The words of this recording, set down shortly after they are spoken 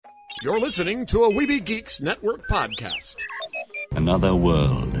You're listening to a Weeby Geeks Network podcast. Another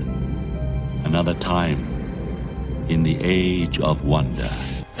world, another time, in the age of wonder.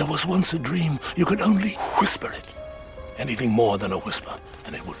 There was once a dream. You could only whisper it. Anything more than a whisper,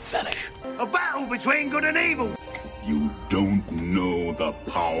 and it would vanish. A battle between good and evil. You don't know the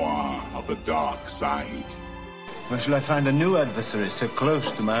power of the dark side. Where shall I find a new adversary so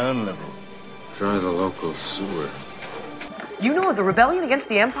close to my own level? Try the local sewer. You know of the rebellion against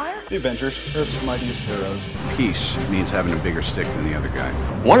the Empire? The Avengers, Earth's mightiest heroes. Peace means having a bigger stick than the other guy.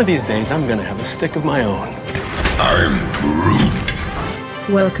 One of these days, I'm gonna have a stick of my own. I'm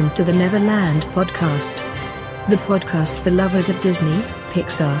Groot. Welcome to the Neverland Podcast. The podcast for lovers of Disney,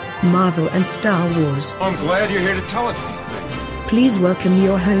 Pixar, Marvel, and Star Wars. I'm glad you're here to tell us these things. Please welcome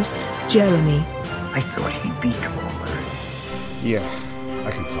your host, Jeremy. I thought he'd be taller. Yeah, I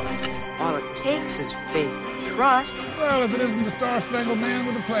can fly. All it takes is faith and trust. Well, if it isn't the Star-Spangled Man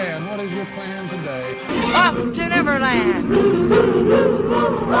with a plan, what is your plan today? Off to Neverland!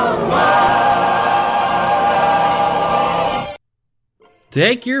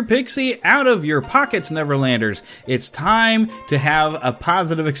 Take your pixie out of your pockets, Neverlanders. It's time to have a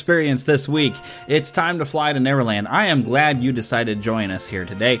positive experience this week. It's time to fly to Neverland. I am glad you decided to join us here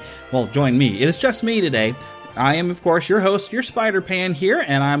today. Well, join me. It is just me today. I am, of course, your host, your Spider-Pan here,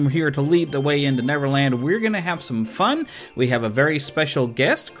 and I'm here to lead the way into Neverland. We're going to have some fun. We have a very special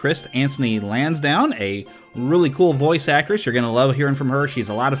guest, Chris Anthony Lansdowne, a really cool voice actress. You're going to love hearing from her. She's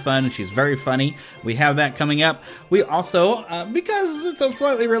a lot of fun, and she's very funny. We have that coming up. We also, because it's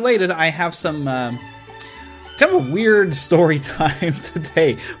slightly related, I have some kind of a weird story time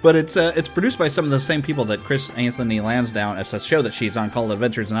today, but it's produced by some of the same people that Chris Anthony Lansdowne. It's a show that she's on called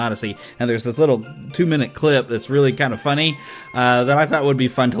Adventures in Odyssey, and there's this little 2-minute clip that's really kind of funny that I thought would be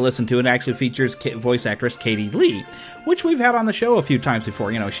fun to listen to. It actually features voice actress Katie Lee, which we've had on the show a few times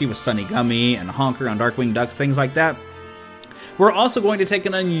before. You know, she was Sunny Gummy and Honker on Darkwing Ducks, things like that. We're also going to take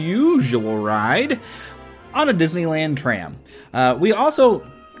an unusual ride on a Disneyland tram. We also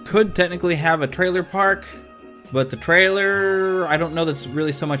could technically have a trailer park, but the trailer, I don't know that's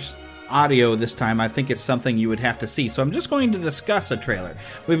really so much audio this time. I think it's something you would have to see. So I'm just going to discuss a trailer.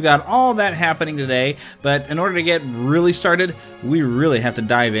 We've got all that happening today, but in order to get really started, we really have to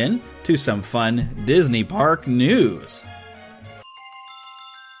dive in to some fun Disney park news.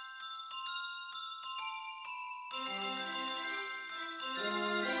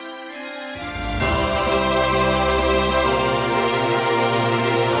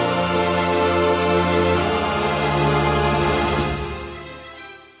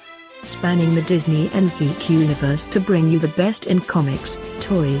 Spanning the Disney and geek universe to bring you the best in comics,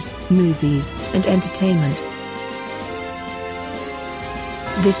 toys, movies, and entertainment.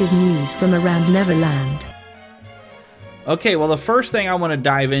 This is news from around Neverland. Okay, well, the first thing I want to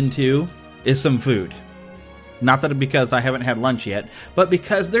dive into is some food. Not that because I haven't had lunch yet, but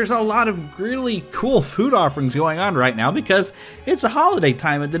because there's a lot of really cool food offerings going on right now because it's a holiday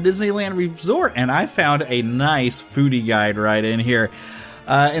time at the Disneyland Resort, and I found a nice foodie guide right in here.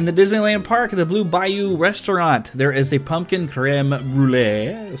 In the Disneyland Park, the Blue Bayou Restaurant, there is a pumpkin creme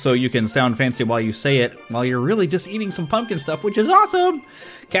brulee, so you can sound fancy while you say it, while you're really just eating some pumpkin stuff, which is awesome.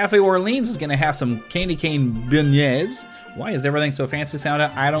 Cafe Orleans is going to have some candy cane beignets. Why is everything so fancy sounding?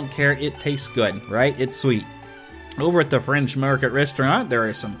 I don't care. It tastes good, right? It's sweet. Over at the French Market Restaurant, there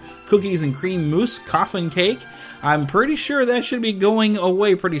is some cookies and cream mousse coffin cake. I'm pretty sure that should be going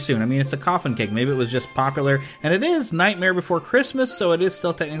away pretty soon. I mean, it's a coffin cake. Maybe it was just popular. And it is Nightmare Before Christmas, so it is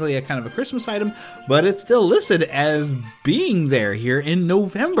still technically a kind of a Christmas item, but it's still listed as being there here in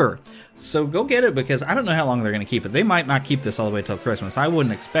November. So go get it, because I don't know how long they're going to keep it. They might not keep this all the way till Christmas. I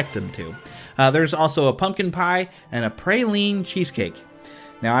wouldn't expect them to. There's also a pumpkin pie and a praline cheesecake.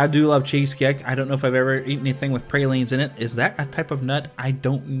 Now, I do love cheesecake. I don't know if I've ever eaten anything with pralines in it. Is that a type of nut? I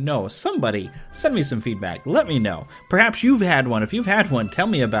don't know. Somebody, send me some feedback. Let me know. Perhaps you've had one. If you've had one, tell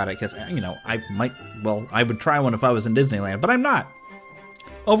me about it, because, you know, I would try one if I was in Disneyland, but I'm not.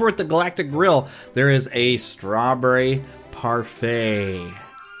 Over at the Galactic Grill, there is a strawberry parfait.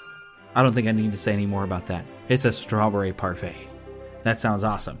 I don't think I need to say any more about that. It's a strawberry parfait. That sounds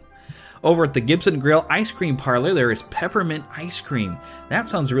awesome. Over at the Gibson Grill Ice Cream Parlor, there is peppermint ice cream. That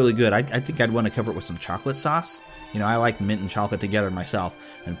sounds really good. I think I'd want to cover it with some chocolate sauce. You know, I like mint and chocolate together myself.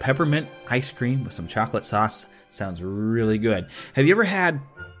 And peppermint ice cream with some chocolate sauce sounds really good. Have you ever had,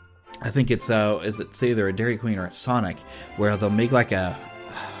 I think it's, is it either a Dairy Queen or a Sonic, where they'll make like a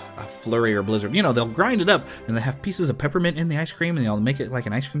Flurry or Blizzard. You know, they'll grind it up and they have pieces of peppermint in the ice cream and they'll make it like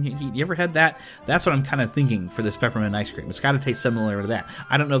an ice cream you eat. You ever had that? That's what I'm kind of thinking for this peppermint ice cream. It's got to taste similar to that.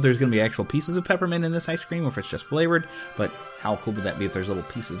 I don't know if there's going to be actual pieces of peppermint in this ice cream or if it's just flavored, but how cool would that be if there's little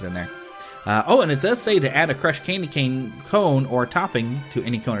pieces in there? And it does say to add a crushed candy cane cone or topping to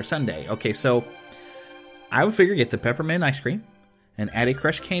any cone or sundae. Okay, so I would figure get the peppermint ice cream and add a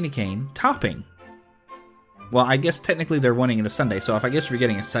crushed candy cane topping. Well, I guess technically they're wanting it a sundae, so if you're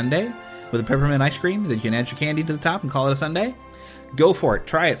getting a sundae with a peppermint ice cream that you can add your candy to the top and call it a sundae, go for it.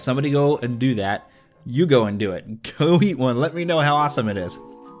 Try it. Somebody go and do that. You go and do it. Go eat one. Let me know how awesome it is.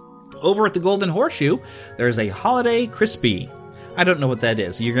 Over at the Golden Horseshoe, there's a Holiday Crispy. I don't know what that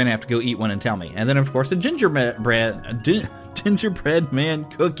is. You're going to have to go eat one and tell me. And then, of course, a gingerbread man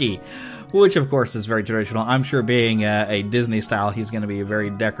cookie, which, of course, is very traditional. I'm sure being a Disney style, he's going to be very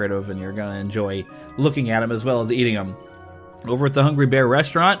decorative, and you're going to enjoy looking at him as well as eating him. Over at the Hungry Bear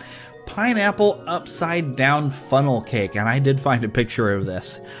restaurant, pineapple upside down funnel cake. And I did find a picture of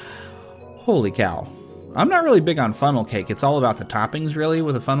this. Holy cow. I'm not really big on funnel cake. It's all about the toppings, really,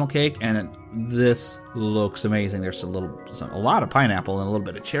 with a funnel cake, and this looks amazing. There's a lot of pineapple and a little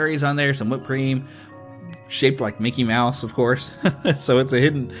bit of cherries on there, some whipped cream, shaped like Mickey Mouse, of course. So it's a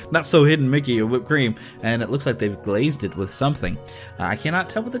not so hidden Mickey of whipped cream, and it looks like they've glazed it with something. I cannot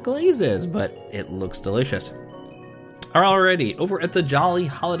tell what the glaze is, but it looks delicious. Alrighty, over at the Jolly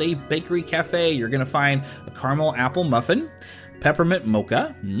Holiday Bakery Cafe, you're going to find a caramel apple muffin, peppermint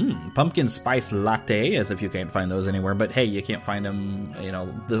mocha, pumpkin spice latte, as if you can't find those anywhere. But hey, you can't find them,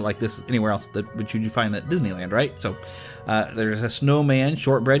 like this anywhere else. But you find that at Disneyland, right? So there's a snowman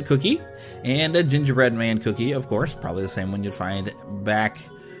shortbread cookie and a gingerbread man cookie, of course, probably the same one you'd find back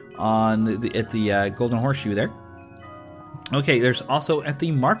on at the Golden Horseshoe there. Okay, there's also at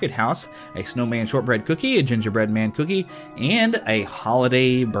the Market House a snowman shortbread cookie, a gingerbread man cookie, and a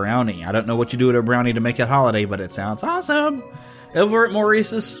holiday brownie. I don't know what you do to a brownie to make it holiday, but it sounds awesome. Over at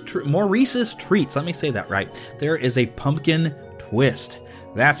Maurice's Treats, let me say that right, there is a pumpkin twist.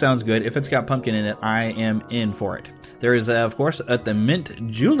 That sounds good. If it's got pumpkin in it, I am in for it. There is, of course, at the Mint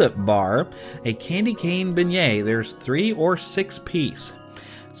Julep Bar, a candy cane beignet. There's 3 or 6 piece.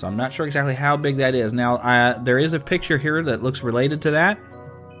 So I'm not sure exactly how big that is. Now, there is a picture here that looks related to that.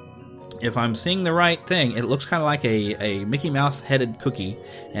 If I'm seeing the right thing, it looks kind of like a Mickey Mouse headed cookie,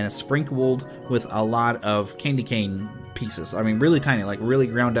 and it's sprinkled with a lot of candy cane pieces. I mean, really tiny, like really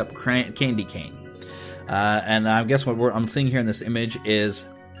ground up candy cane. And I guess what I'm seeing here in this image is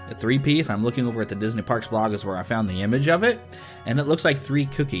a 3-piece. I'm looking over at the Disney Parks blog is where I found the image of it, and it looks like 3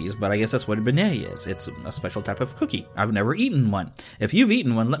 cookies, but I guess that's what a beignet is. It's a special type of cookie. I've never eaten one. If you've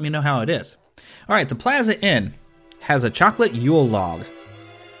eaten one, let me know how it is. All right, the Plaza Inn has a chocolate Yule log.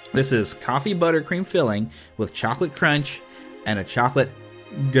 This is coffee buttercream filling with chocolate crunch and a chocolate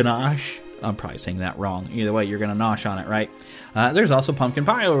ganache. I'm probably saying that wrong. Either way, you're going to nosh on it, right? There's also pumpkin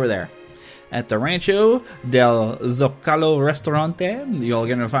pie over there. At the Rancho del Zocalo Restaurante, you're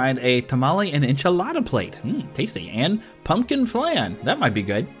going to find a tamale and enchilada plate. Tasty. And pumpkin flan. That might be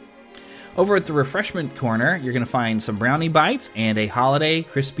good. Over at the refreshment corner, you're going to find some brownie bites and a holiday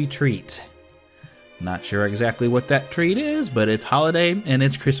crispy treat. Not sure exactly what that treat is, but it's holiday and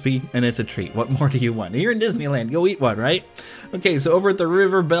it's crispy and it's a treat. What more do you want? You're in Disneyland. Go eat one, right? Okay, so over at the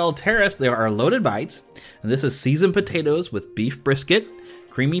River Bell Terrace, there are loaded bites. And this is seasoned potatoes with beef brisket,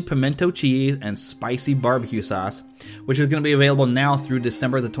 creamy pimento cheese, and spicy barbecue sauce, which is going to be available now through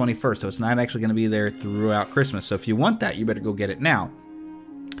December the 21st. So it's not actually going to be there throughout Christmas. So if you want that, you better go get it now.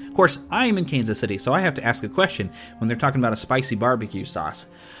 Of course, I am in Kansas City, so I have to ask a question when they're talking about a spicy barbecue sauce.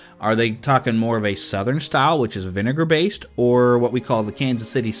 Are they talking more of a southern style, which is vinegar-based, or what we call the Kansas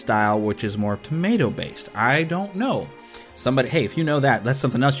City style, which is more tomato-based? I don't know. Somebody, hey, if you know that's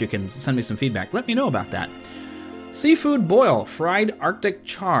something else, you can send me some feedback. Let me know about that. Seafood boil, fried Arctic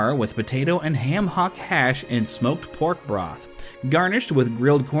char with potato and ham hock hash in smoked pork broth, garnished with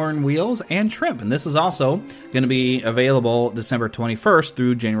grilled corn wheels and shrimp. And this is also going to be available December 21st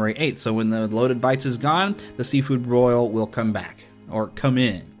through January 8th. So when the loaded bites is gone, the seafood boil will come back, or come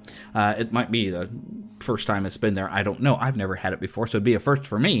in. It might be the first time it's been there. I don't know. I've never had it before, so it'd be a first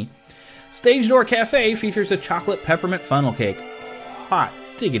for me. Stage Door Cafe features a chocolate peppermint funnel cake. Hot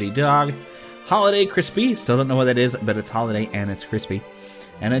diggity dog. Holiday crispy. Still don't know what that is, but it's holiday and it's crispy.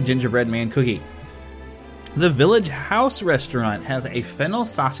 And a gingerbread man cookie. The Village House restaurant has a fennel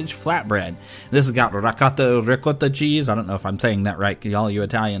sausage flatbread. This has got ricotta cheese. I don't know if I'm saying that right. All you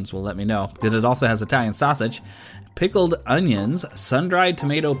Italians will let me know. Because it also has Italian sausage, pickled onions, sun-dried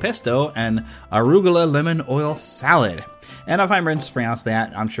tomato pesto, and arugula lemon oil salad. And if I mispronounce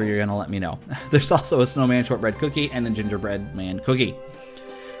that, I'm sure you're going to let me know. There's also a snowman shortbread cookie and a gingerbread man cookie.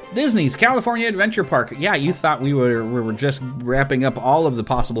 Disney's California Adventure Park. Yeah, you thought we were just wrapping up all of the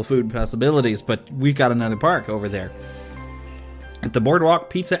possible food possibilities, but we've got another park over there. At the Boardwalk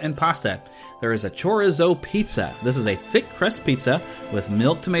Pizza and Pasta, there is a chorizo pizza. This is a thick crust pizza with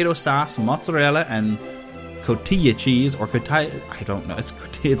milk tomato sauce, mozzarella, and cotija cheese, or cotija, I don't know. It's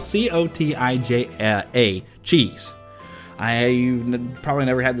Cotija cheese. I've probably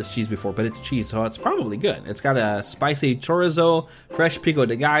never had this cheese before, but it's cheese, so it's probably good. It's got a spicy chorizo, fresh pico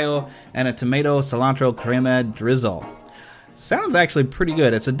de gallo, and a tomato cilantro crema drizzle. Sounds actually pretty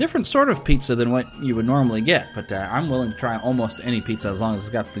good. It's a different sort of pizza than what you would normally get, but I'm willing to try almost any pizza as long as it's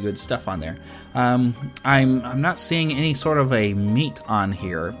got the good stuff on there. I'm not seeing any sort of a meat on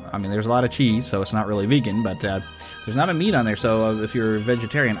here. I mean, there's a lot of cheese, so it's not really vegan, but there's not a meat on there, so if you're a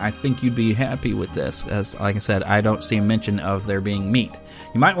vegetarian, I think you'd be happy with this. As like I said, I don't see a mention of there being meat.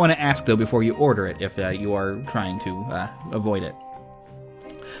 You might want to ask, though, before you order it if you are trying to avoid it.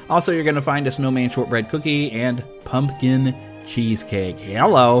 Also, you're going to find a snowman shortbread cookie and pumpkin cheesecake.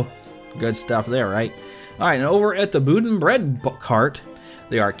 Hello. Good stuff there, right? All right, and over at the Boudin Bread Cart,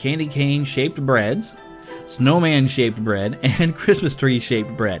 there are candy cane shaped breads, snowman shaped bread, and Christmas tree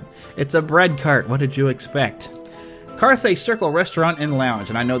shaped bread. It's a bread cart. What did you expect? Carthay Circle Restaurant and Lounge,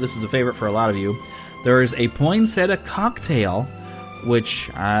 and I know this is a favorite for a lot of you. There is a poinsettia cocktail,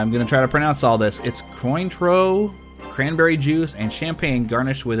 which I'm going to try to pronounce all this. It's Cointreau, cranberry juice, and champagne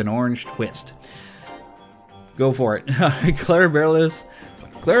garnished with an orange twist. Go for it. Clarabelle's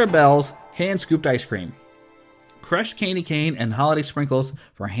hand-scooped ice cream. Crushed candy cane and holiday sprinkles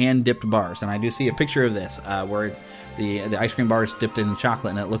for hand-dipped bars. And I do see a picture of this where the ice cream bar is dipped in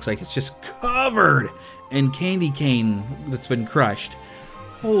chocolate, and it looks like it's just covered in candy cane that's been crushed.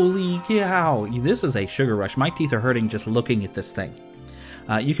 Holy cow. This is a sugar rush. My teeth are hurting just looking at this thing.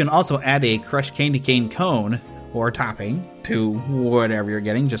 You can also add a crushed candy cane cone or topping to whatever you're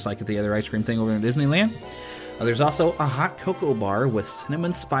getting, just like at the other ice cream thing over in Disneyland. There's also a hot cocoa bar with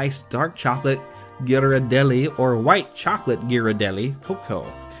cinnamon spice dark chocolate Ghirardelli or white chocolate Ghirardelli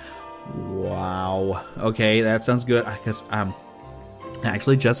cocoa. Wow. Okay, that sounds good. Because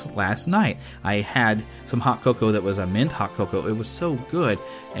actually just last night I had some hot cocoa that was a mint hot cocoa. It was so good.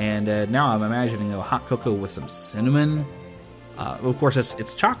 And now I'm imagining a hot cocoa with some cinnamon. Of course,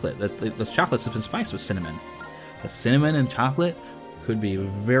 it's chocolate. That's chocolate that's been spiced with cinnamon. But cinnamon and chocolate could be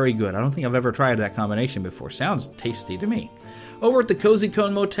very good. I don't think I've ever tried that combination before. Sounds tasty to me. Over at the Cozy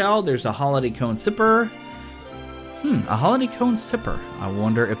Cone Motel, there's a holiday cone sipper. A holiday cone sipper. I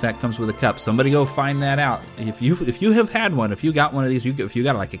wonder if that comes with a cup. Somebody go find that out. If you have had one, if you got one of these, if you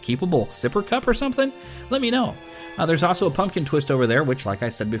got like a keepable sipper cup or something, let me know. There's also a pumpkin twist over there, which, like I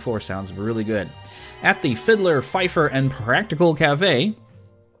said before, sounds really good. At the Fiddler, Pfeiffer, and Practical Cafe,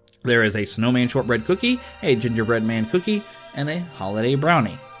 there is a snowman shortbread cookie, a gingerbread man cookie, and a holiday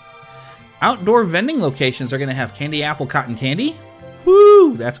brownie. Outdoor vending locations are going to have candy apple cotton candy.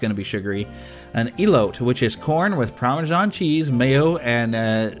 Woo! That's going to be sugary. An elote, which is corn with Parmesan cheese, mayo,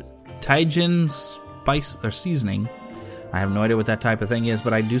 and Tajin spice or seasoning. I have no idea what that type of thing is,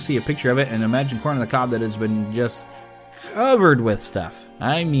 but I do see a picture of it, and imagine corn on the cob that has been just covered with stuff.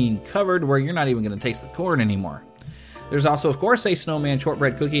 I mean, covered where you're not even going to taste the corn anymore. There's also, of course, a snowman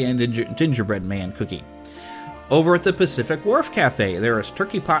shortbread cookie and a gingerbread man cookie. Over at the Pacific Wharf Cafe, there is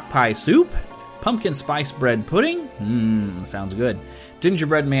turkey pot pie soup, pumpkin spice bread pudding, sounds good,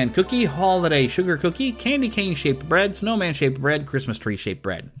 gingerbread man cookie, holiday sugar cookie, candy cane shaped bread, snowman shaped bread, Christmas tree shaped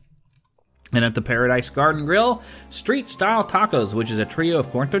bread. And at the Paradise Garden Grill, street style tacos, which is a trio of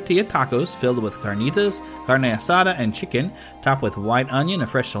corn tortilla tacos filled with carnitas, carne asada, and chicken, topped with white onion and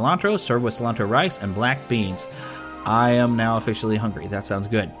fresh cilantro, served with cilantro rice and black beans. I am now officially hungry. That sounds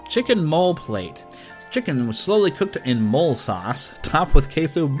good. Chicken mole plate. Chicken was slowly cooked in mole sauce, topped with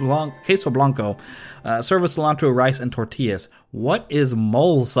queso blanco, served with cilantro rice and tortillas. What is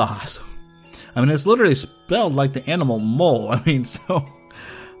mole sauce? I mean, it's literally spelled like the animal mole. I mean, so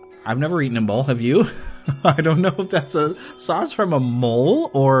I've never eaten a mole. Have you? I don't know if that's a sauce from a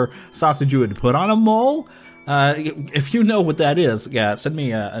mole or sausage you would put on a mole. If you know what that is, yeah, send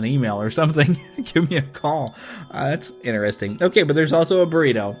me an email or something. Give me a call. That's interesting. Okay, but there's also a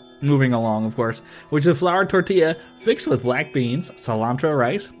burrito. Moving along, of course, which is a flour tortilla fixed with black beans, cilantro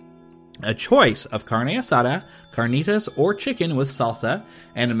rice, a choice of carne asada, carnitas, or chicken with salsa,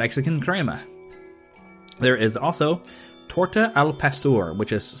 and a Mexican crema. There is also torta al pastor,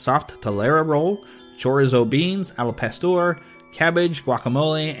 which is soft telera roll, chorizo beans, al pastor, cabbage,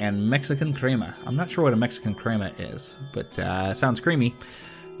 guacamole, and Mexican crema. I'm not sure what a Mexican crema is, but it sounds creamy.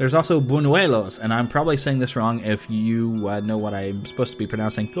 There's also buñuelos, and I'm probably saying this wrong. If you know what I'm supposed to be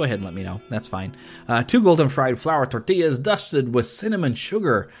pronouncing, go ahead and let me know. That's fine. 2 golden fried flour tortillas dusted with cinnamon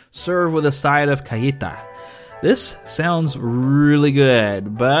sugar, served with a side of cajita. This sounds really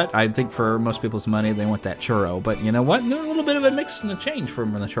good, but I think for most people's money, they want that churro. But you know what? They're a little bit of a mix and a change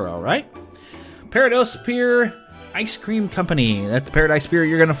from the churro, right? Paradise Pier Ice Cream Company. At the Paradise Pier,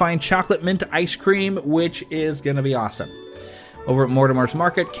 you're going to find chocolate mint ice cream, which is going to be awesome. Over at Mortimer's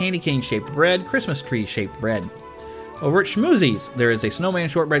Market, candy cane-shaped bread, Christmas tree-shaped bread. Over at Schmoozies, there is a snowman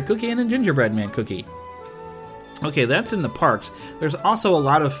shortbread cookie and a gingerbread man cookie. Okay, that's in the parks. There's also a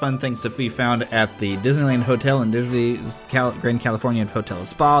lot of fun things to be found at the Disneyland Hotel and Disney's Grand Californian Hotel and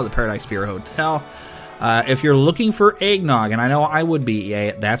Spa, the Paradise Pier Hotel. If you're looking for eggnog, and I know I would be,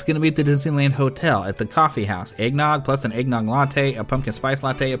 that's going to be at the Disneyland Hotel at the Coffee House. Eggnog plus an eggnog latte, a pumpkin spice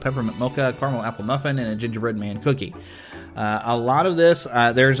latte, a peppermint mocha, a caramel apple muffin, and a gingerbread man cookie. A lot of this,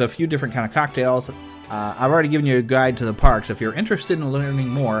 there's a few different kind of cocktails. I've already given you a guide to the parks. If you're interested in learning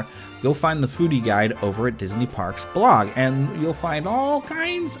more, go find the foodie guide over at Disney Parks blog, and you'll find all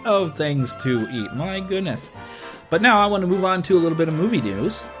kinds of things to eat. My goodness. But now I want to move on to a little bit of movie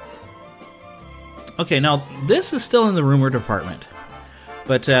news. Okay, now this is still in the rumor department,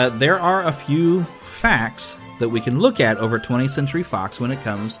 but there are a few facts that we can look at over 20th Century Fox when it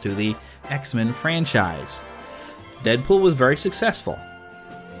comes to the X-Men franchise. Deadpool was very successful,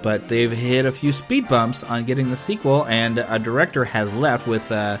 but they've hit a few speed bumps on getting the sequel, and a director has left with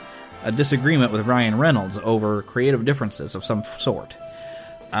a disagreement with Ryan Reynolds over creative differences of some sort.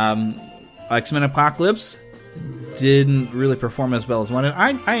 X-Men Apocalypse didn't really perform as well as wanted.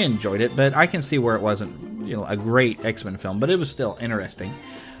 I enjoyed it, but I can see where it wasn't, a great X-Men film, but it was still interesting.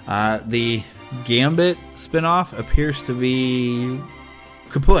 The Gambit spinoff appears to be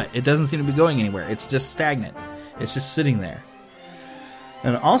kaput. It doesn't seem to be going anywhere. It's just stagnant. It's just sitting there.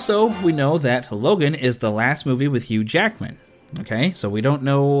 And also, we know that Logan is the last movie with Hugh Jackman. Okay, so we don't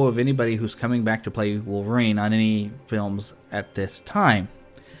know of anybody who's coming back to play Wolverine on any films at this time.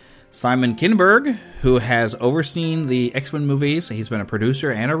 Simon Kinberg, who has overseen the X-Men movies, he's been a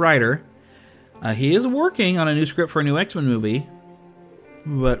producer and a writer. He is working on a new script for a new X-Men movie,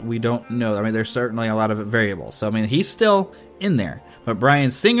 but we don't know. I mean, there's certainly a lot of variables. So, I mean, he's still in there. But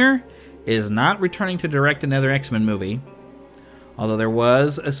Bryan Singer is not returning to direct another X-Men movie, although there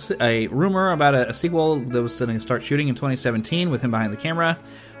was a rumor about a sequel that was going to start shooting in 2017 with him behind the camera.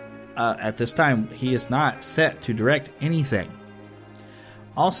 At this time, he is not set to direct anything.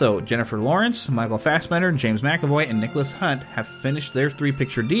 Also, Jennifer Lawrence, Michael Fassbender, James McAvoy, and Nicholas Hunt have finished their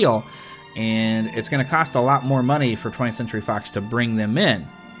 3-picture deal, and it's going to cost a lot more money for 20th Century Fox to bring them in.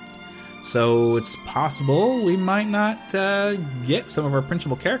 So it's possible we might not get some of our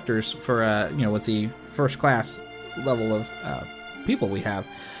principal characters for with the first class level of people we have.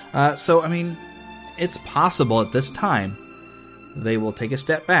 So I mean, it's possible at this time they will take a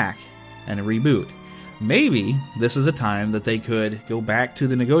step back and reboot. Maybe this is a time that they could go back to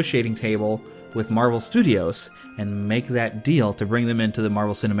the negotiating table with Marvel Studios and make that deal to bring them into the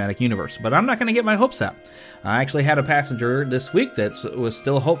Marvel Cinematic Universe. But I'm not going to get my hopes up. I actually had a passenger this week that was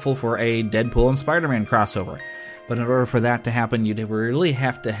still hopeful for a Deadpool and Spider-Man crossover. But in order for that to happen, you'd really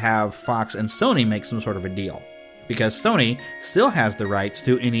have to have Fox and Sony make some sort of a deal, because Sony still has the rights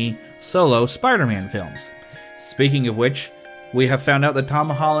to any solo Spider-Man films. Speaking of which, we have found out that Tom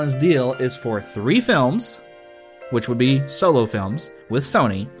Holland's deal is for 3 films, which would be solo films, with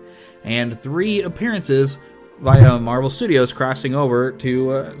Sony, and 3 appearances via Marvel Studios crossing over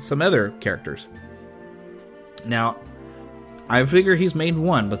to some other characters. Now, I figure he's made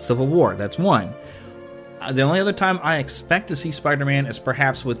 1 with Civil War. That's 1. The only other time I expect to see Spider-Man is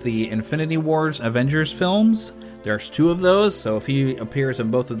perhaps with the Infinity Wars Avengers films. There's 2 of those, so if he appears in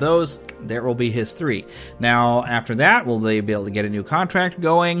both of those, there will be his 3. Now, after that, will they be able to get a new contract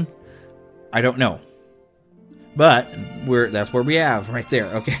going? I don't know. But that's where we have right there,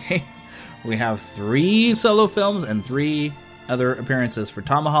 okay? We have 3 solo films and 3 other appearances for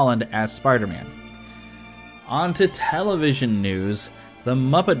Tom Holland as Spider-Man. On to television news. The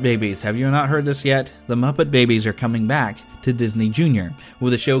Muppet Babies. Have you not heard this yet? The Muppet Babies are coming back to Disney Junior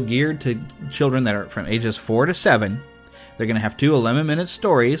with a show geared to children that are from ages 4 to 7. They're going to have 2 11-minute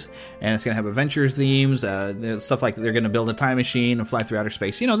stories, and it's going to have adventure themes, stuff like they're going to build a time machine and fly through outer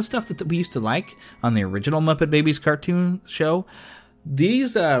space. You know, the stuff that we used to like on the original Muppet Babies cartoon show.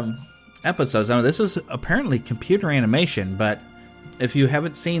 These episodes, I mean, this is apparently computer animation, but if you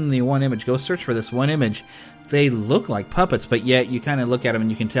haven't seen the one image, go search for this one image. They look like puppets, but yet you kind of look at them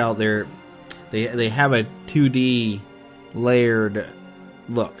and you can tell they have a 2D layered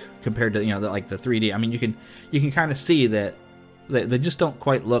look compared to, like the 3D. I mean, you can kind of see that They just don't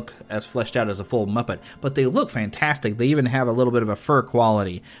quite look as fleshed out as a full Muppet, but they look fantastic. They even have a little bit of a fur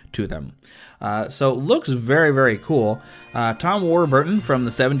quality to them. So looks very, very cool. Tom Warburton from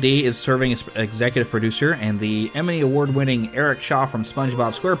the 7D is serving as executive producer, and the Emmy Award-winning Eric Shaw from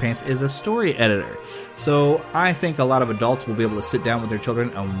SpongeBob SquarePants is a story editor. So I think a lot of adults will be able to sit down with their children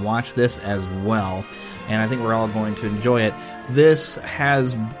and watch this as well, and I think we're all going to enjoy it. This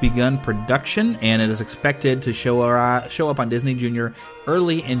has begun production, and it is expected to show up on Disney Junior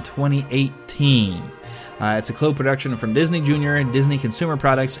early in 2018. It's a co-production from Disney Junior, Disney Consumer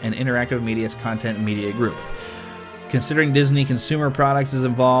Products, and Interactive Media's Content Media Group. Considering Disney Consumer Products is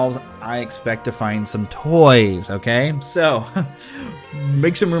involved, I expect to find some toys, okay? So,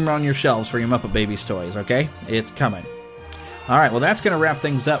 make some room on your shelves for your Muppet Babies toys, okay? It's coming. Alright, well that's going to wrap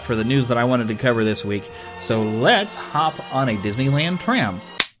things up for the news that I wanted to cover this week. So let's hop on a Disneyland tram.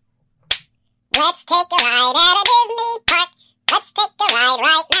 Let's take a ride at a Disney park. Let's take a ride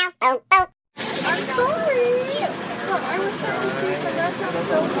right now. Oh, oh. I'm sorry. I was trying to see the rest of the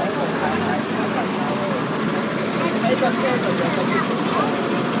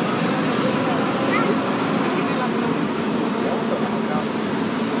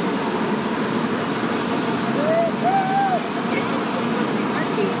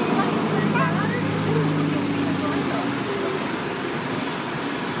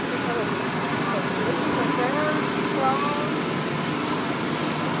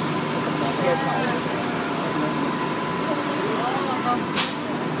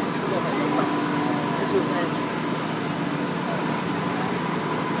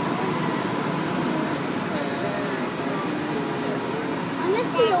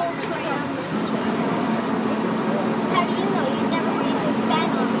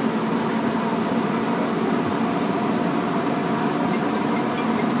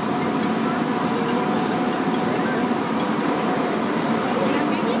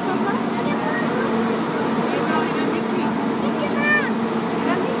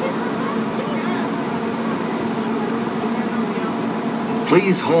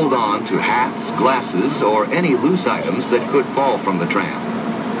Please hold on to hats, glasses, or any loose items that could fall from the tram.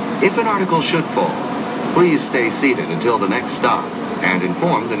 If an article should fall, please stay seated until the next stop and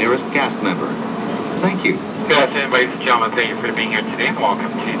inform the nearest cast member. Thank you. Good afternoon, ladies and gentlemen. Thank you for being here today, and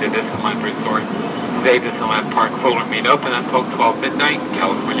welcome to the Disneyland Resort. Today, Disneyland Park will remain open until 12 midnight.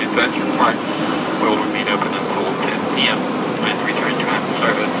 California Adventure Park will remain open until 10 p.m. and return tram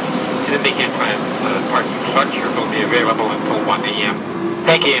service. In the meantime, parking structure will be available until 1 a.m.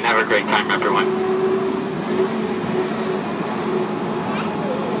 Thank you and have a great time, everyone.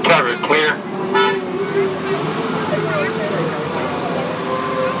 Trevor, clear.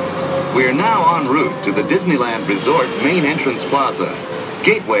 We are now en route to the Disneyland Resort Main Entrance Plaza,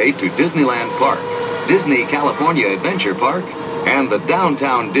 gateway to Disneyland Park, Disney California Adventure Park, and the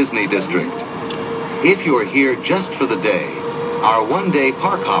Downtown Disney District. If you're here just for the day, our one-day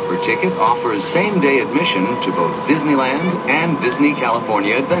Park Hopper ticket offers same-day admission to both Disneyland and Disney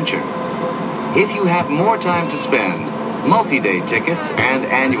California Adventure. If you have more time to spend, multi-day tickets and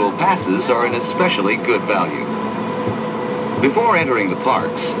annual passes are an especially good value. Before entering the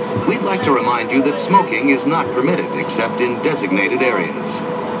parks, we'd like to remind you that smoking is not permitted except in designated areas.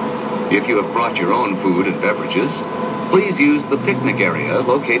 If you have brought your own food and beverages, please use the picnic area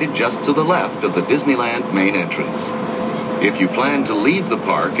located just to the left of the Disneyland main entrance. If you plan to leave the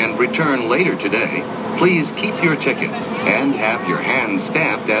park and return later today, please keep your ticket and have your hands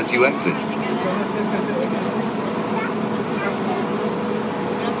stamped as you exit.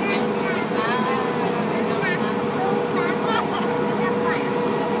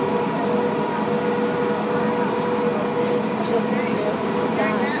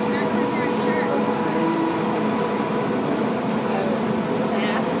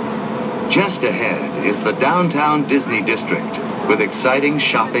 Just ahead is the Downtown Disney District, with exciting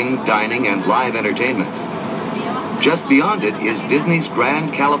shopping, dining, and live entertainment. Just beyond it is Disney's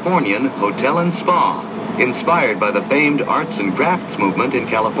Grand Californian Hotel and Spa, inspired by the famed arts and crafts movement in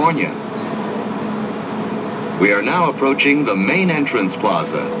California. We are now approaching the main entrance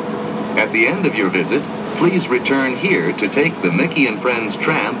plaza. At the end of your visit, please return here to take the Mickey and Friends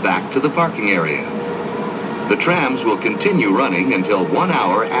tram back to the parking area. The trams will continue running until 1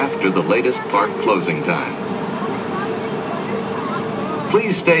 hour after the latest park closing time.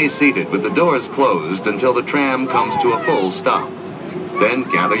 Please stay seated with the doors closed until the tram comes to a full stop. Then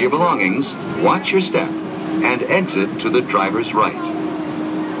gather your belongings, watch your step, and exit to the driver's right.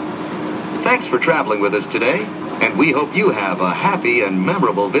 Thanks for traveling with us today, and we hope you have a happy and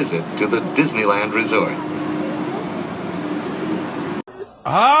memorable visit to the Disneyland Resort.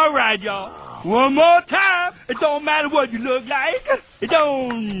 All right, y'all. One more time. It don't matter what you look like. It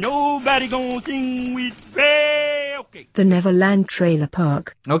don't nobody gonna sing with me. Okay. The Neverland Trailer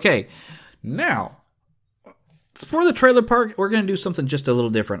Park. Okay, now, for the trailer park, we're going to do something just a little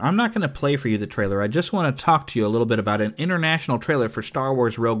different. I'm not going to play for you the trailer. I just want to talk to you a little bit about an international trailer for Star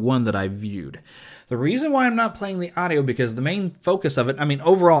Wars Rogue One that I viewed. The reason why I'm not playing the audio, because the main focus of it, I mean,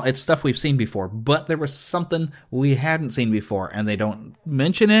 overall, it's stuff we've seen before, but there was something we hadn't seen before, and they don't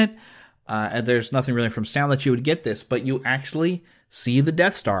mention it. And there's nothing really from sound that you would get this, but you actually see the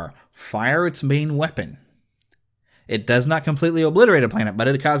Death Star fire its main weapon. It does not completely obliterate a planet, but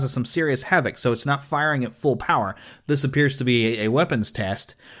it causes some serious havoc, so it's not firing at full power. This appears to be a weapons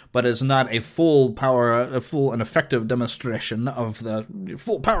test, but is not a full power, a full and effective demonstration of the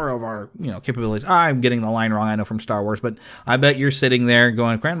full power of our, capabilities. I'm getting the line wrong, I know, from Star Wars, but I bet you're sitting there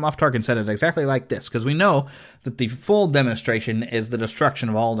going, Grand Moff Tarkin said it exactly like this, because we know that the full demonstration is the destruction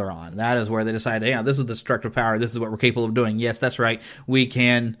of Alderaan. That is where they decide, yeah, this is the destructive power, this is what we're capable of doing. Yes, that's right, we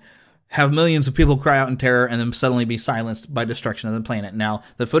can have millions of people cry out in terror and then suddenly be silenced by destruction of the planet. Now,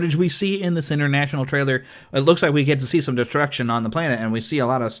 the footage we see in this international trailer, it looks like we get to see some destruction on the planet, and we see a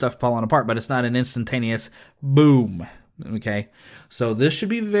lot of stuff falling apart, but it's not an instantaneous boom. Okay? So this should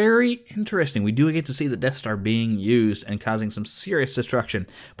be very interesting. We do get to see the Death Star being used and causing some serious destruction,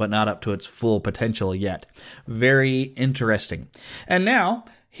 but not up to its full potential yet. Very interesting. And now,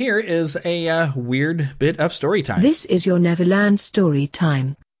 here is a weird bit of story time. This is your Neverland story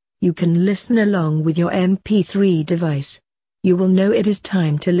time. You can listen along with your MP3 device. You will know it is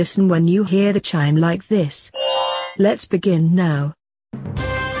time to listen when you hear the chime like this. Let's begin now.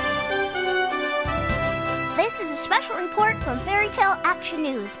 This is a special report from Fairy Tale Action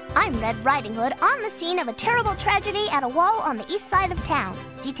News. I'm Red Riding Hood on the scene of a terrible tragedy at a wall on the east side of town.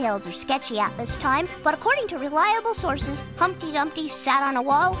 Details are sketchy at this time, but according to reliable sources, Humpty Dumpty sat on a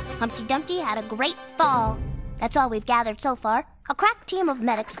wall. Humpty Dumpty had a great fall. That's all we've gathered so far. A crack team of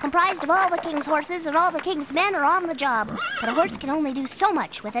medics comprised of all the king's horses and all the king's men are on the job. But a horse can only do so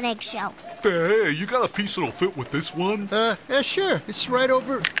much with an eggshell. Hey, you got a piece that'll fit with this one? Sure. It's right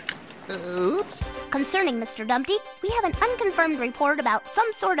over... oops. Concerning Mr. Dumpty, we have an unconfirmed report about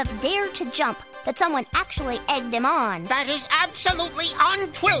some sort of dare to jump that someone actually egged him on. That is absolutely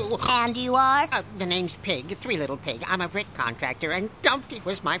untrue. And you are? The name's Pig, Three Little Pig. I'm a brick contractor, and Dumpty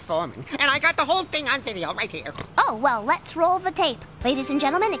was my foreman. And I got the whole thing on video right here. Oh, well, let's roll the tape. Ladies and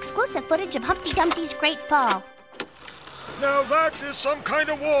gentlemen, exclusive footage of Humpty Dumpty's great fall. Now that is some kind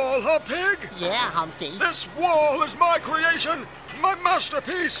of wall, huh, Pig? Yeah, Humpty. This wall is my creation, my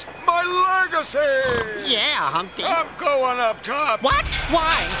masterpiece, my legacy! Yeah, Humpty. I'm going up top. What?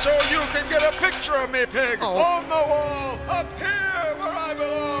 Why? So you can get a picture of me, Pig, on the wall, up here where I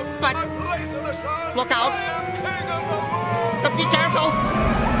belong. But my place in the sun. Look out. I am king of the world. Be careful.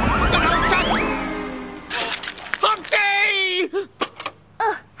 Humpty!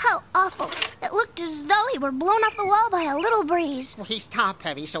 Ugh, how awful. It looked as though he were blown off the wall by a little breeze. Well, he's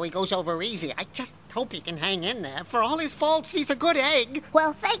top-heavy, so he goes over easy. I just hope he can hang in there. For all his faults, he's a good egg.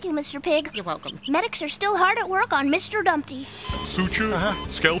 Well, thank you, Mr. Pig. You're welcome. Medics are still hard at work on Mr. Dumpty. Suture?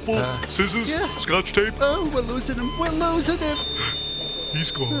 Scalpel? Scissors? Scotch tape? Oh, we're losing him. We're losing him.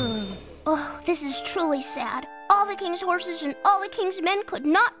 He's gone. Oh, this is truly sad. All the king's horses and all the king's men could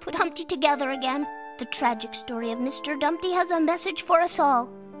not put Humpty together again. The tragic story of Mr. Dumpty has a message for us all.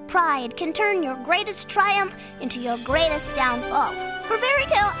 Pride can turn your greatest triumph into your greatest downfall. For Fairy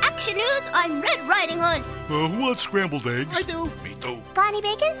Tale Action News, I'm Red Riding Hood. Who wants scrambled eggs? I do. Me too. Got any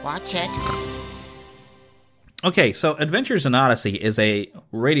bacon? Watch it. Okay, so Adventures in Odyssey is a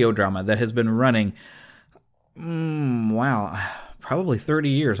radio drama that has been running, probably 30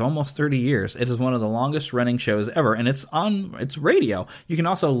 years, almost 30 years. It is one of the longest running shows ever, and it's radio. You can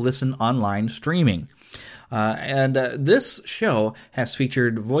also listen online streaming. And this show has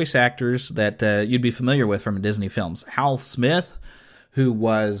featured voice actors that you'd be familiar with from Disney films. Hal Smith, who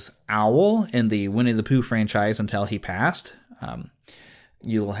was Owl in the Winnie the Pooh franchise until he passed.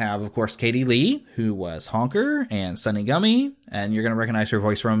 You'll have, of course, Katie Lee, who was Honker and Sunny Gummy, and you're going to recognize her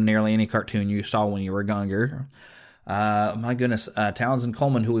voice from nearly any cartoon you saw when you were younger. Townsend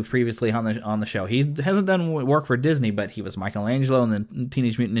Coleman, who we've previously on the show. He hasn't done work for Disney, but he was Michelangelo in the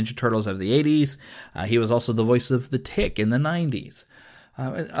Teenage Mutant Ninja Turtles of the 80s. He was also the voice of the Tick in the 90s.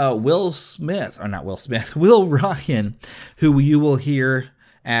 Will Ryan, who you will hear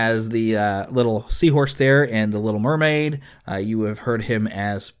as the little seahorse there and the Little Mermaid. You have heard him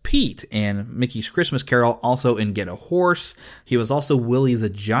as Pete in Mickey's Christmas Carol, also in Get a Horse. He was also Willie the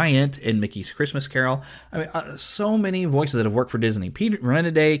Giant in Mickey's Christmas Carol. I mean, so many voices that have worked for Disney. Pete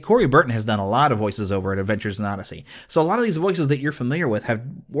Renaday, Corey Burton has done a lot of voices over at Adventures in Odyssey. So a lot of these voices that you're familiar with have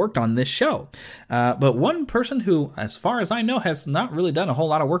worked on this show. But one person who, as far as I know, has not really done a whole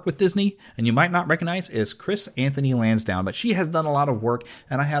lot of work with Disney, and you might not recognize, is Chris Anthony Lansdowne. But she has done a lot of work,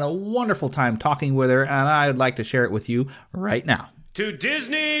 and I had a wonderful time talking with her, and I would like to share it with you right now. To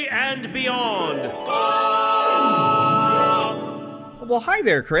Disney and beyond. Well, hi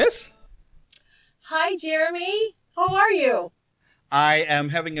there, Chris. Hi, Jeremy. How are you? I am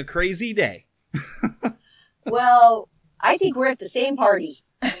having a crazy day. Well, I think we're at the same party.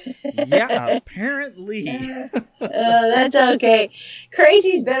 Yeah, apparently. That's okay.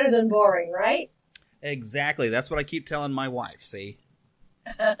 Crazy's better than boring, right? Exactly. That's what I keep telling my wife, see?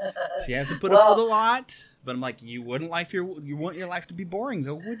 She has to put up with a lot, but I'm like, you wouldn't you want your life to be boring,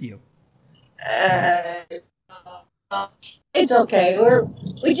 though, would you? It's okay.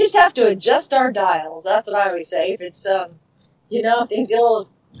 We just have to adjust our dials. That's what I always say. If it's if things get a little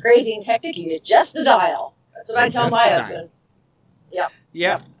crazy and hectic, you adjust the dial. That's what I tell my husband. Yep.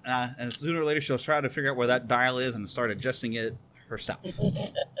 Yep. And sooner or later, she'll try to figure out where that dial is and start adjusting it herself.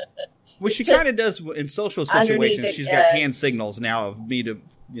 Which she kind of does in social situations. She's got hand signals now of me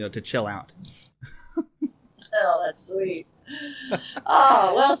to chill out. Oh, that's sweet.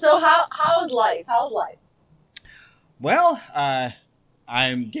 Oh, well, so how's life? How's life? Well,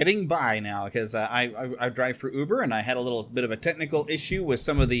 I'm getting by now because I drive for Uber, and I had a little bit of a technical issue with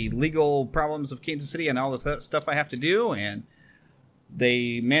some of the legal problems of Kansas City and all the stuff I have to do, and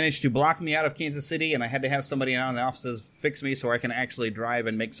they managed to block me out of Kansas City, and I had to have somebody out in the offices fix me so I can actually drive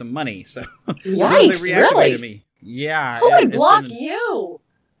and make some money. So, yikes, so they reactivated really? me. Yeah. Who would block you?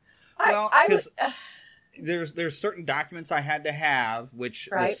 Well, because there's certain documents I had to have, which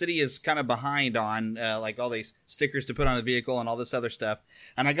the city is kind of behind on, like all these stickers to put on the vehicle and all this other stuff.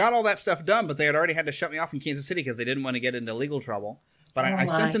 And I got all that stuff done, but they had already had to shut me off in Kansas City because they didn't want to get into legal trouble. But I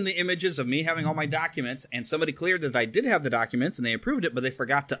sent them the images of me having all my documents, and somebody cleared that I did have the documents, and they approved it, but they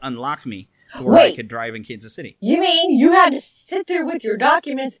forgot to unlock me to where I could drive in Kansas City. You mean you had to sit there with your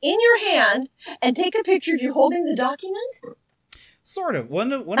documents in your hand and take a picture of you holding the document? Sort of.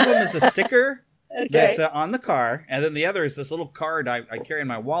 One of them is a sticker that's on the car, and then the other is this little card I carry in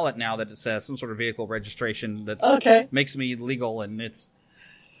my wallet now that it says some sort of vehicle registration that makes me legal, and it's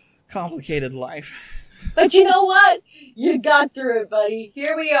complicated life. But you know what? You got through it, buddy.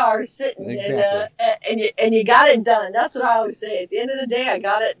 Here we are sitting, and you got it done. That's what I always say. At the end of the day, I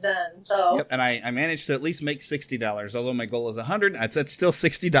got it done. So. Yep, and I managed to at least make $60. Although my goal is $100, that's still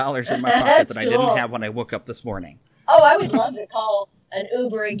 $60 in my pocket that I didn't have when I woke up this morning. Oh, I would love to call an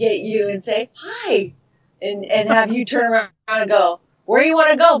Uber and get you and say hi, and have you turn around and go, "Where you want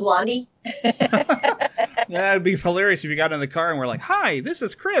to go, Blondie?" That'd be hilarious if you got in the car and we're like, "Hi, this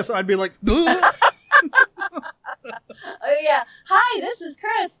is Chris," and I'd be like, Oh yeah, hi, this is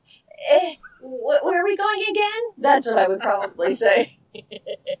Chris. Where are we going again? That's what I would probably say.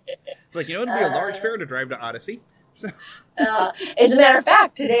 It's like, it'd be a large fare to drive to Odyssey. So. As a matter of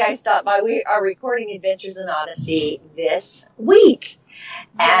fact, today I stopped by. We are recording Adventures in Odyssey this week.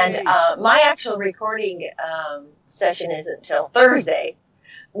 And my actual recording session isn't until Thursday,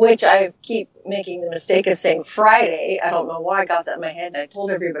 which I keep making the mistake of saying Friday. I don't know why I got that in my head. I told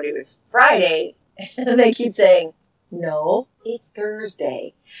everybody it was Friday, and they keep saying, no, it's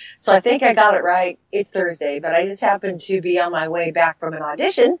Thursday. So I think I got it right. It's Thursday, but I just happened to be on my way back from an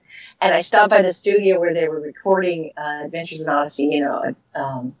audition, and I stopped by the studio where they were recording Adventures in Odyssey,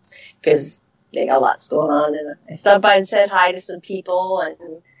 because they got lots going on. And I stopped by and said hi to some people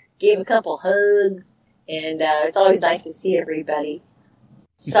and gave a couple hugs, and it's always nice to see everybody.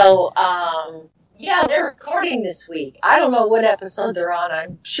 So, yeah, they're recording this week. I don't know what episode they're on.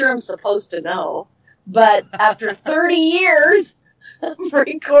 I'm sure I'm supposed to know. But after 30 years of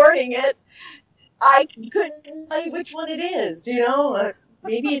recording it, I couldn't tell you which one it is,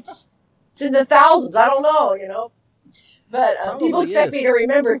 Maybe it's in the thousands. I don't know, But people expect me to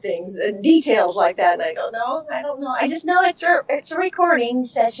remember things and details like that. And I go, no, I don't know. I just know it's a recording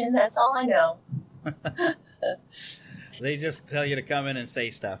session. That's all I know. They just tell you to come in and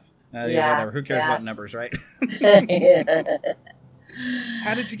say stuff. Whatever. Who cares about numbers, right?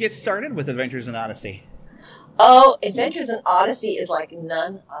 How did you get started with Adventures in Odyssey? Oh, Adventures in Odyssey is like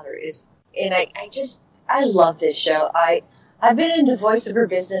none other. And I love this show. I've been in the voiceover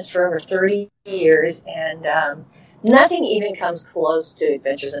business for over 30 years, and nothing even comes close to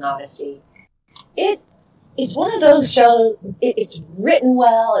Adventures in Odyssey. it's one of those shows, it's written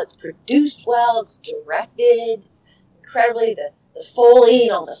well, it's produced well, it's directed incredibly, the Foley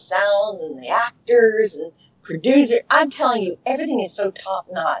and all the sounds and the actors and producer. I'm telling you, everything is so top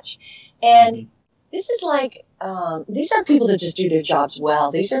notch. And this is like, these are people that just do their jobs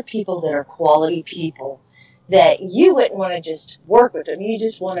well. These are people that are quality people that you wouldn't want to just work with them. You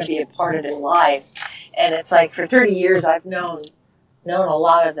just want to be a part of their lives. And it's like for 30 years, I've known a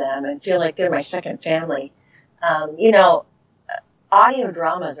lot of them and feel like they're my second family. Audio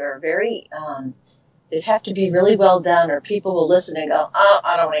dramas are very, they have to be really well done, or people will listen and go, oh,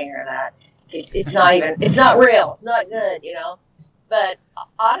 I don't want to hear that. It's not real. It's not good, But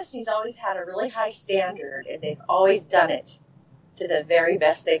Odyssey's always had a really high standard, and they've always done it to the very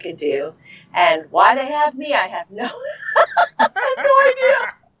best they could do. And why they have me, I have no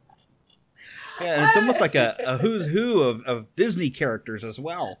idea. Yeah, and it's almost like a who's who of Disney characters as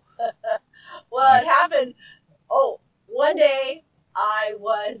well. Well, it happened. One day I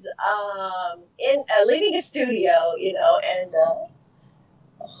was leaving a studio, and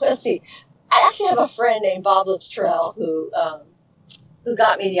let's see. I actually have a friend named Bob Luttrell who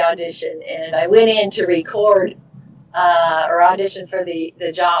got me the audition, and I went in to record or audition for the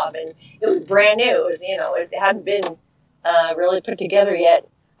job, and it was brand new. It was, it hadn't been really put together yet.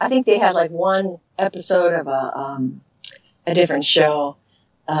 I think they had like one episode of a different show,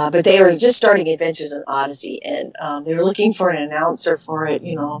 but they were just starting Adventures in Odyssey, and they were looking for an announcer for it,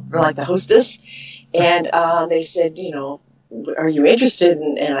 for like the hostess, and they said, are you interested?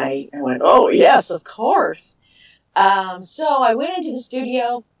 And I went, oh, yes, of course. So I went into the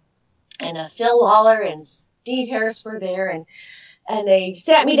studio, and Phil Lawler and Steve Harris were there, and they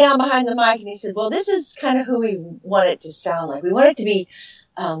sat me down behind the mic, and they said, well, this is kind of who we want it to sound like. We want it to be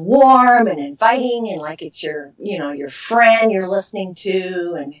warm and inviting, and like it's your friend you're listening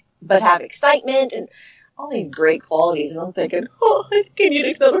to, but have excitement and all these great qualities. And I'm thinking, oh, I think I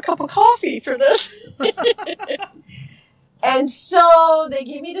need another cup of coffee for this. And so they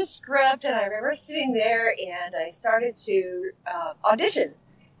gave me the script, and I remember sitting there, and I started to audition.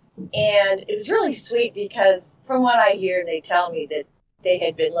 And it was really sweet because from what I hear, they tell me that they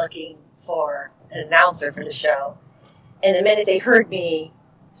had been looking for an announcer for the show. And the minute they heard me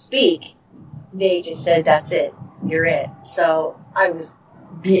speak, they just said, that's it, you're it. So I was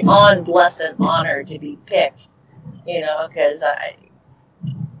beyond blessed and honored to be picked, because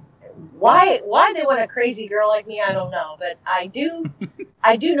why they want a crazy girl like me, I don't know. But I do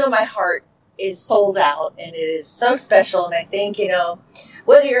know my heart is sold out, and it is so special. And I think,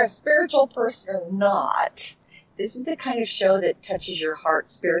 whether you're a spiritual person or not, this is the kind of show that touches your heart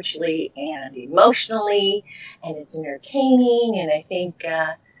spiritually and emotionally, and it's entertaining. And I think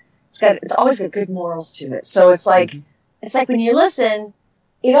it's always got good morals to it. So it's like when you listen,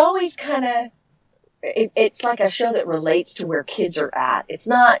 it always kind of. It's like a show that relates to where kids are at. It's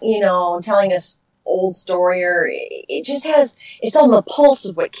not, telling us old story, or it just it's on the pulse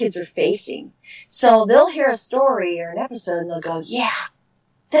of what kids are facing. So they'll hear a story or an episode, and they'll go, yeah,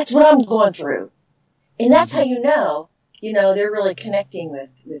 that's what I'm going through. And that's how they're really connecting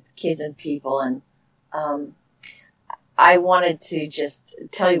with kids and people. And I wanted to just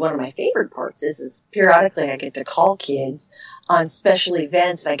tell you one of my favorite parts is periodically I get to call kids on special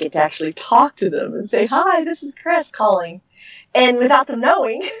events, and I get to actually talk to them and say, hi, this is Chris calling. And without them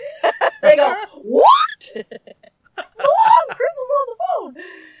knowing, they go, what? Mom, Chris is on the phone.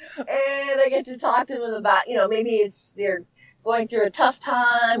 And I get to talk to them about, maybe they're going through a tough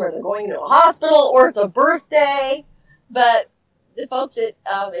time, or they're going to a hospital, or it's a birthday. But the folks at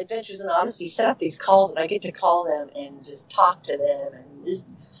Adventures in Odyssey set up these calls, and I get to call them and just talk to them. And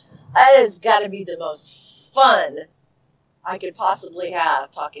that has got to be the most fun I could possibly have,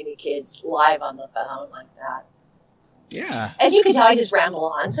 talking to kids live on the phone like that. Yeah. As you can tell, I just ramble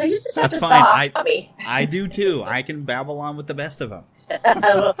on, so you just have to fine. stop me. I do too. I can babble on with the best of them.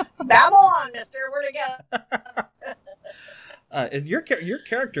 Babble on, mister. We're together. Your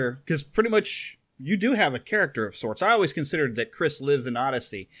character, because pretty much you do have a character of sorts. I always considered that Chris lives in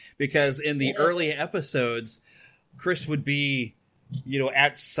Odyssey, because in the early episodes, Chris would be,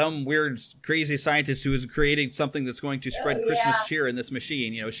 at some weird, crazy scientist who is creating something that's going to spread Christmas cheer in this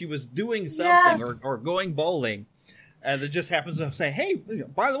machine. She was doing something or going bowling. And it just happens to say, hey,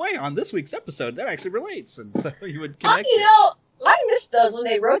 by the way, on this week's episode, that actually relates. And so you would connect I missed those when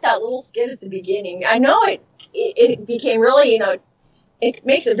they wrote that little skit at the beginning. I know it became really, it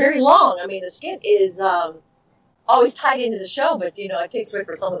makes it very long. I mean, the skit is always tied into the show, but, it takes away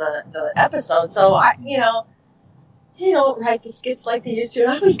from some of the episodes. So, they don't write the skits like they used to.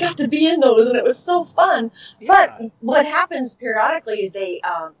 And I always got to be in those, and it was so fun. Yeah. But what happens periodically is they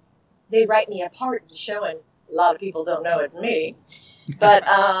they write me a part in the show, and a lot of people don't know it's me. But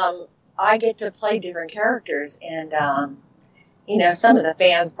I get to play different characters, and some of the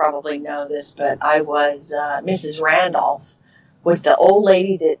fans probably know this, but I was Mrs. Randolph, was the old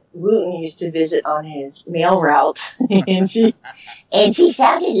lady that Wooten used to visit on his mail route, and she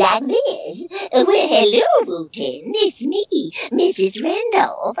sounded like this. Well, hello, Wooten. It's me, Mrs.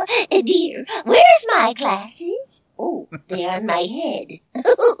 Randolph. Dear, where's my glasses? Oh, they're on my head.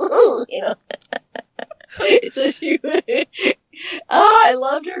 So I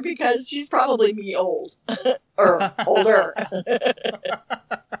loved her because she's probably me old. Or older.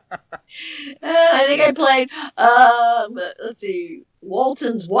 I think I played,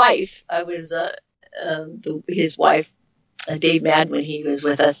 Walton's wife. I was his wife, Dave Madden, when he was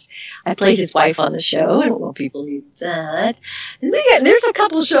with us. I played his wife on the show. I don't know if people knew that. And there's a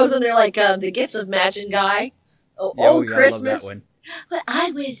couple shows in there, like The Gifts of Magin Guy. Old Christmas. I love that one. Well,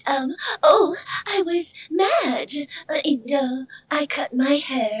 I was Madge, and I cut my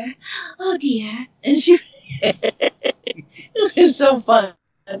hair. Oh dear. And she, it was so fun.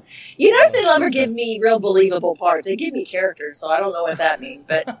 You notice they never give me real believable parts. They give me characters, so I don't know what that means,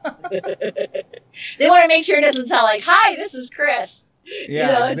 but they want to make sure it doesn't sound like, "Hi, this is Chris."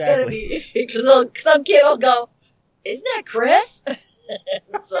 Yeah, exactly. It's going to be, because some kid will go, "Isn't that Chris?"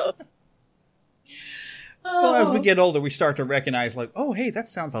 So. Well, as we get older, we start to recognize, like, oh, hey, that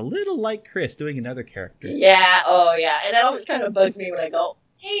sounds a little like Chris doing another character. Yeah, oh, yeah. And that always kind of bugs me when I go,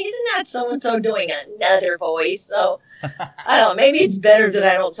 hey, isn't that so-and-so doing another voice? So, I don't know, maybe it's better that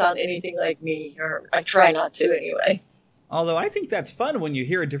I don't sound anything like me, or I try not to anyway. Although I think that's fun when you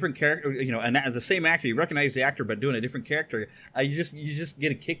hear a different character, the same actor, you recognize the actor, but doing a different character. You just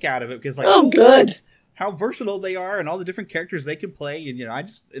get a kick out of it because, like, oh, good. How versatile they are and all the different characters they can play. And,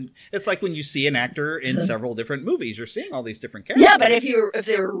 it's like when you see an actor in several different movies, you're seeing all these different characters. Yeah, but if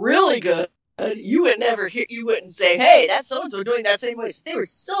they were really good, you would never you wouldn't say, hey, that's so-and-so doing that same voice. They were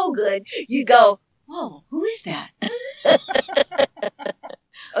so good. You'd go, whoa, who is that?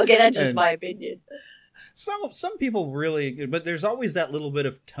 Okay, that's just my opinion. Some people really, but there's always that little bit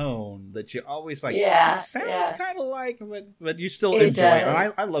of tone that you always like. Yeah, it sounds kind of like, but you still enjoy it.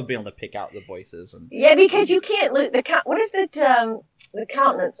 And I love being able to pick out the voices. And yeah, because you can't look what is the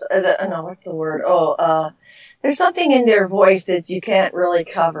countenance? What's the word? There's something in their voice that you can't really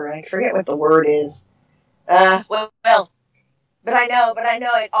cover. I forget what the word is. But I know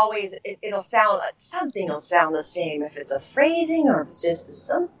it always it'll sound something will sound the same if it's a phrasing or if it's just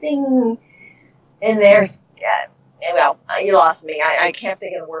something. And there's, you lost me. I can't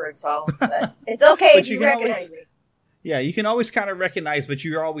think of the word, so but it's okay if you recognize me. Yeah, you can always kind of recognize, but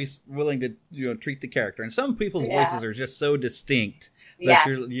you're always willing to treat the character. And some people's voices are just so distinct that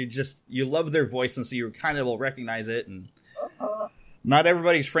you love their voice, and so you kind of will recognize it. And not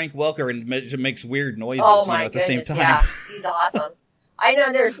everybody's Frank Welker and makes weird noises at the same time. Yeah, he's awesome. I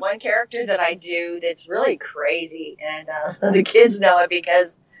know there's one character that I do that's really crazy, and the kids know it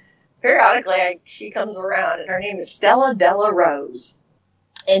because periodically she comes around, and her name is Stella Della Rose.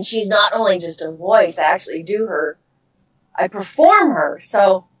 And she's not only just a voice, I actually I perform her.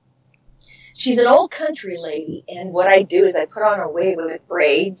 So she's an old country lady, and what I do is I put on a wig with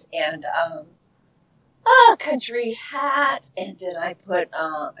braids and a country hat, and then I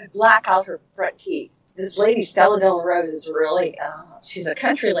black out her front teeth. This lady, Stella Della Rose, is really, she's a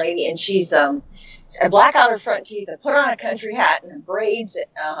country lady, and I black out her front teeth, I put on a country hat and braids,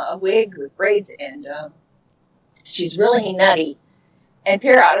 a wig with braids, and she's really nutty. And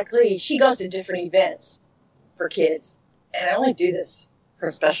periodically, she goes to different events for kids. And I only do this for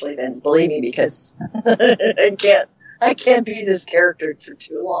special events, believe me, because I can't be this character for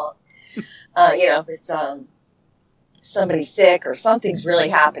too long. If it's somebody's sick or something's really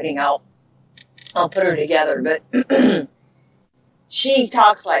happening, I'll put her together. But she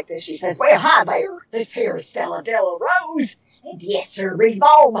talks like this. She says, well, hi there. This here is Stella Della Rose. And yes, sir,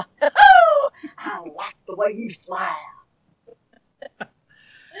 Bob. I like the way you smile.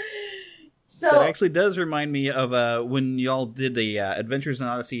 So that actually does remind me of when y'all did the Adventures in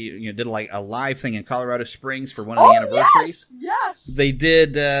Odyssey. Did like a live thing in Colorado Springs for one of the anniversaries. Yes. They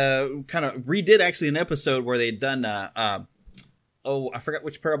did kind of redid actually an episode where they'd done. I forgot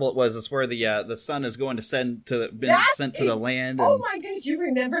which parable it was. It's where the son is going to sent to the land. Oh my goodness, you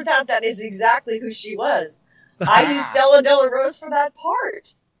remember that? That is exactly who she was. I used Stella Della Rose for that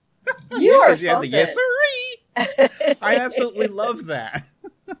part. You are something. Yes, sirree. I absolutely love that.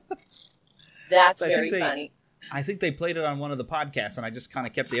 That's very funny. I think they played it on one of the podcasts, and I just kind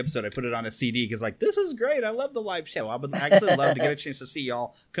of kept the episode. I put it on a CD because, this is great. I love the live show. I would actually love to get a chance to see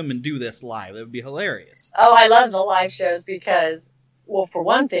y'all come and do this live. It would be hilarious. Oh, I love the live shows because well, for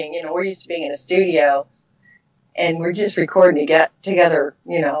one thing, we're used to being in a studio, and we're just recording to get together,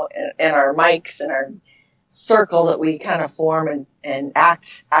 and our mics and our circle that we kind of form and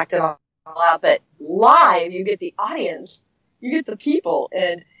act it all out. But live, you get the audience, you get the people,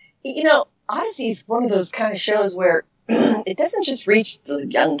 and Odyssey is one of those kind of shows where it doesn't just reach the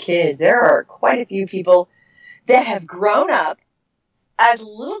young kids. There are quite a few people that have grown up as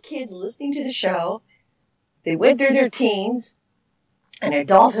little kids listening to the show. They went through their teens and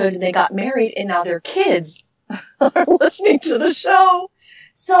adulthood, and they got married, and now their kids are listening to the show.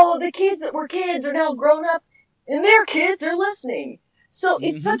 So the kids that were kids are now grown up, and their kids are listening. So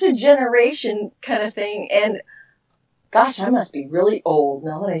it's such a generation kind of thing. And gosh, I must be really old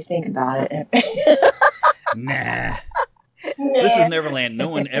now that I think about it. Nah. This is Neverland. No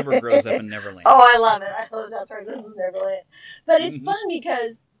one ever grows up in Neverland. Oh, I love it. That's right. This is Neverland. But it's fun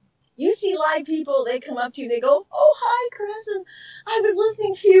because you see live people, they come up to you, they go, "Oh, hi, Chris, and I was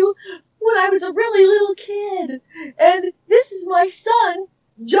listening to you when I was a really little kid, and this is my son,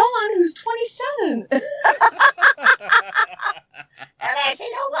 John, who's 27. And I said,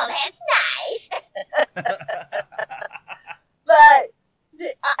 "Oh, well, that's nice." But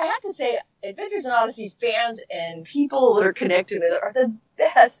I have to say, Adventures in Odyssey fans and people that are connected with it are the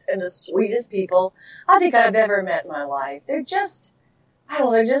best and the sweetest people I think I've ever met in my life. They're just,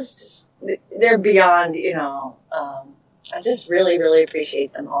 they're beyond, I just really, really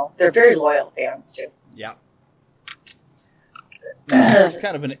appreciate them all. They're very loyal fans, too. Yeah. It's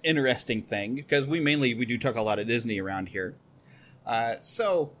kind of an interesting thing, because we do talk a lot of Disney around here.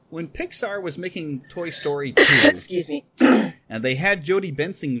 So, when Pixar was making Toy Story 2, excuse me, and they had Jodie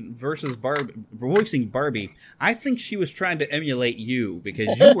Benson voicing Barbie, I think she was trying to emulate you,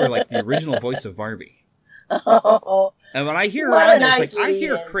 because you were like the original voice of Barbie. Oh, and when I hear her on there, it's like, I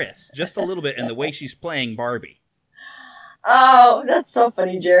hear Chris just a little bit in the way she's playing Barbie. Oh, that's so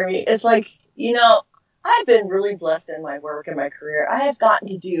funny, Jeremy. It's like, I've been really blessed in my work and my career. I have gotten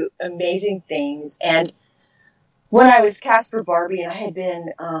to do amazing things, and when I was cast for Barbie, and I had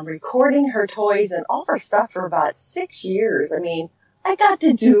been recording her toys and all her stuff for about 6 years, I mean, I got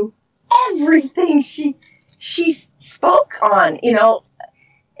to do everything she spoke on.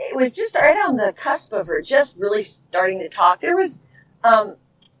 It was just right on the cusp of her just really starting to talk. There was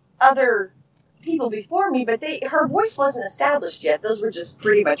other people before me, but her voice wasn't established yet. Those were just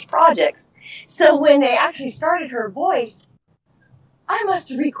pretty much projects. So when they actually started her voice, I must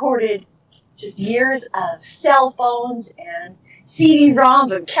have recorded just years of cell phones and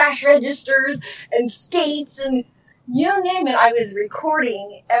CD-ROMs and cash registers and skates and you name it. I was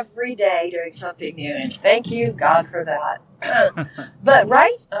recording every day doing something new, and thank you, God, for that. But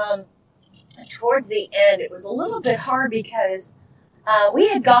towards the end, it was a little bit hard because we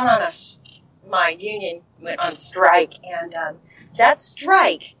had gone on my union went on strike, and that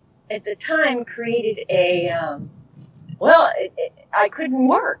strike at the time created I couldn't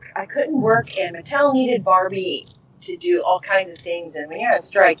work. And Mattel needed Barbie to do all kinds of things. And when you're on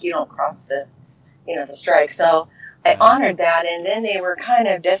strike, you don't cross the strike. So I honored that. And then they were kind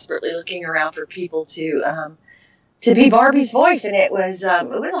of desperately looking around for people to be Barbie's voice. And it was a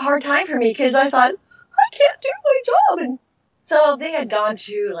hard time for me because I thought, I can't do my job. And so they had gone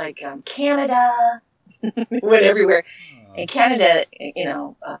to Canada, went everywhere. In Canada,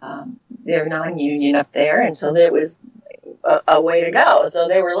 they're non-union up there. And so there was a way to go. So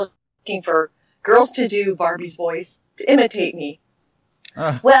they were looking for girls to do Barbie's voice to imitate me.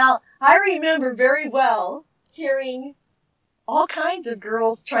 Well, I remember very well hearing all kinds of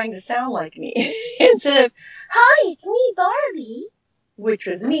girls trying to sound like me. Instead of, "Hi, it's me, Barbie," which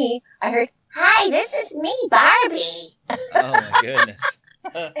was me, I heard, "Hi, this is me, Barbie." Oh my goodness.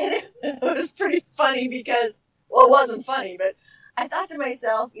 And it was pretty funny because, well, it wasn't funny, but I thought to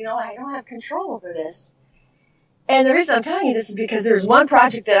myself, I don't have control over this. And the reason I'm telling you this is because there's one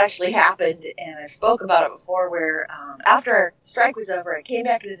project that actually happened, and I spoke about it before, where after our strike was over, I came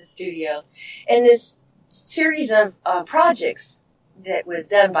back into the studio, and this series of projects that was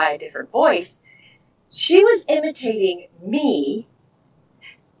done by a different voice, she was imitating me.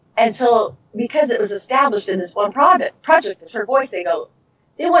 And so because it was established in this one project with her voice, they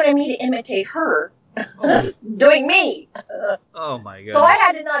wanted me to imitate her doing me. Oh my goodness. So I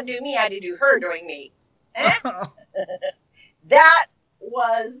had to not do me, I had to do her doing me. That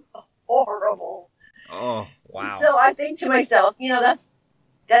was horrible. Oh, wow. So I think to myself,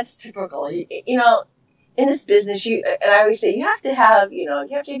 that's typical. In this business, and I always say, you have to have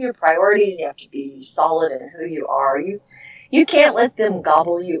your priorities. You have to be solid in who you are. You can't let them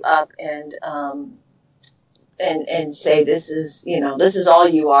gobble you up and say this is all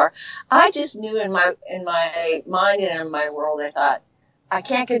you are. I just knew in my mind and in my world, I thought, I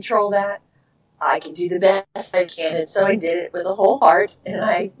can't control that. I can do the best I can. And so I did it with a whole heart. And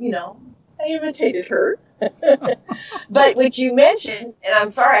I imitated her. But what you mentioned, and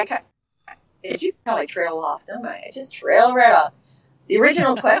I'm sorry, you probably trail off, don't I? I just trail right off. The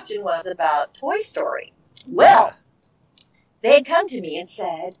original question was about Toy Story. Well, they had come to me and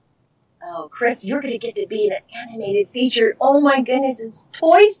said, oh, Chris, you're going to get to be in an animated feature. Oh, my goodness, it's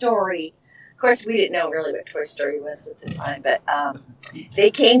Toy Story. Of course, we didn't know really what Toy Story was at the time, but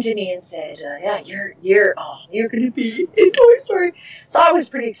they came to me and said, yeah, you're going to be in Toy Story. So I was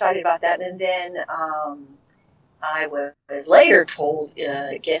pretty excited about that. And then I was later told,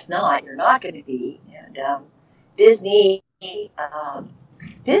 guess not, you're not going to be. And Disney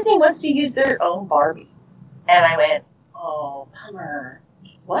wants to use their own Barbie. And I went, oh, bummer.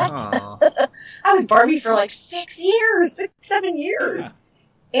 What? I was Barbie for like 7 years.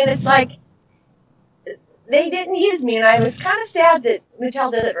 And it's like, they didn't use me. And I was kind of sad that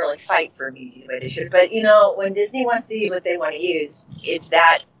Mattel didn't really fight for me the way they should. But, when Disney wants to use what they want to use,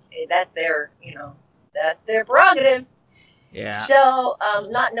 that's their prerogative. Yeah. So,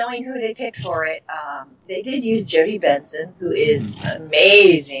 not knowing who they picked for it, they did use Jodie Benson, who is an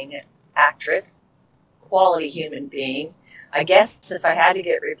amazing actress, quality human being. I guess if I had to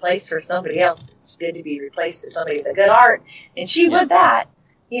get replaced for somebody else, it's good to be replaced with somebody with a good heart. And she was that,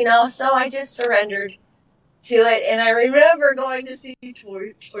 so I just surrendered to it. And I remember going to see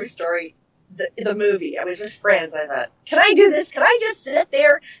Toy Story, the movie. I was with friends. I thought, can I do this? Can I just sit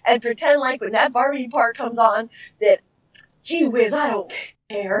there and pretend like when that Barbie part comes on that, gee whiz, I don't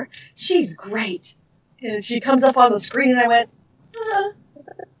care. She's great. And she comes up on the screen and I went,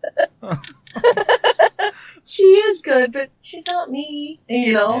 she is good, but she's not me,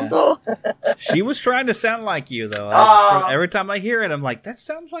 so. She was trying to sound like you, though. Every time I hear it, I'm like, that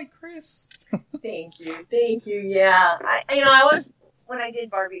sounds like Chris. Thank you, yeah. When I did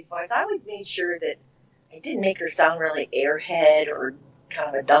Barbie's voice, I always made sure that I didn't make her sound really airhead or kind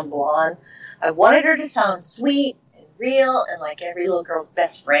of a dumb blonde. I wanted her to sound sweet and real and like every little girl's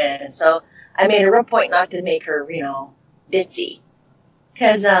best friend. And so I made a real point not to make her, ditzy.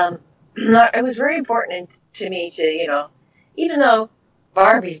 Because it was very important to me to, even though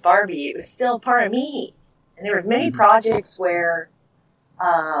Barbie's Barbie, it was still part of me. And there was many projects where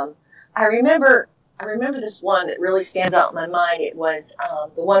I remember this one that really stands out in my mind. It was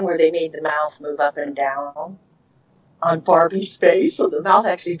the one where they made the mouth move up and down on Barbie's face. So the mouth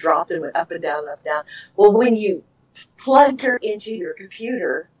actually dropped and went up and down, up and down. Well, when you plugged her into your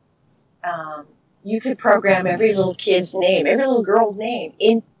computer, you could program every little kid's name, every little girl's name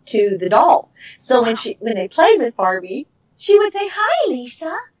into the doll. So when they played with Barbie, she would say, "Hi,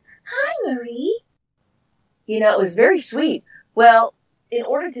 Lisa. Hi, Marie." It was very sweet. Well, in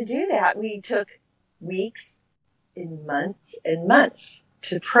order to do that, we took weeks and months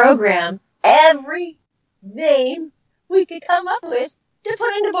to program every name we could come up with to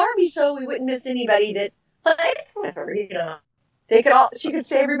put into Barbie so we wouldn't miss anybody that played with her. She could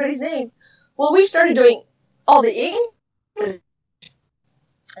say everybody's name. Well, we started doing all the English,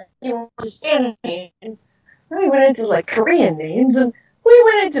 and then we went into like Korean names, and we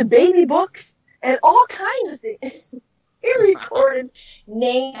went into baby books and all kinds of things. We recorded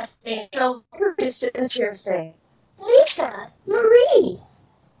name after name. So we were just sitting in the chair and saying, "Lisa, Marie,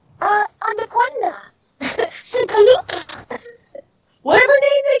 Anaconda, whatever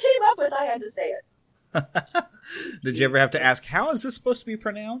name they came up with, I had to say it." Did you ever have to ask, how is this supposed to be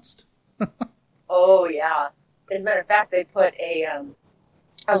pronounced? Oh, yeah. As a matter of fact, they put a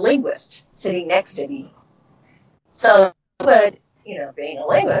linguist sitting next to me. So, but, being a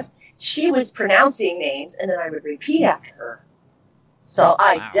linguist, she was pronouncing names, and then I would repeat after her. So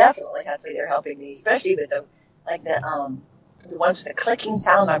I definitely had somebody there helping me, especially with the ones with the clicking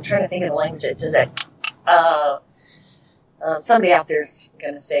sound. I'm trying to think of the language that does that. Somebody out there's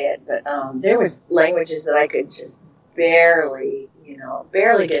going to say it, but there was languages that I could just barely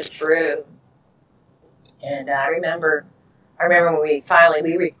get through. And I remember when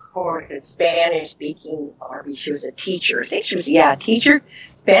we recorded Spanish-speaking Barbie. She was a teacher. I think she was, a teacher,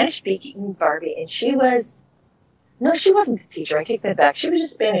 Spanish-speaking Barbie. And she wasn't a teacher. I take that back. She was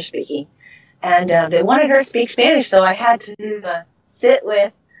just Spanish-speaking. And they wanted her to speak Spanish, so I had to sit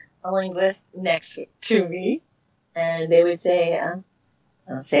with a linguist next to me. And they would say,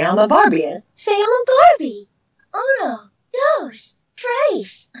 say I'm a Barbie. Say I'm a Barbie. Uno, dos,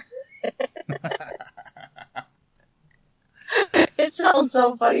 tres. It sounds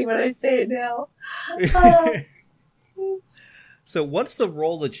so funny when I say it now. So what's the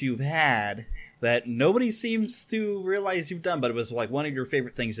role that you've had that nobody seems to realize you've done, but it was like one of your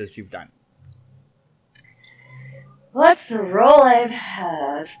favorite things that you've done? What's the role I've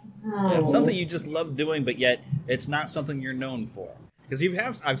had? Yeah, something you just love doing, but yet it's not something you're known for. Because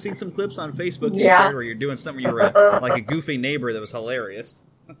I've seen some clips on Facebook where you're doing something, you were like a goofy neighbor that was hilarious.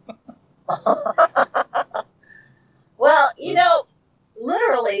 Well, you know,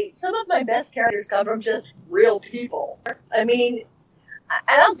 literally, some of my best characters come from just real people. I mean,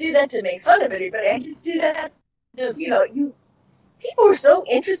 I don't do that to make fun of anybody. I just do that to, people are so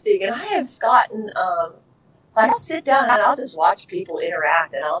interesting, and I have gotten, I'll sit down and I'll just watch people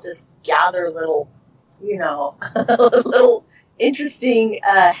interact, and I'll just gather little, little interesting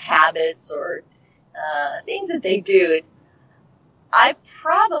habits or things that they do. I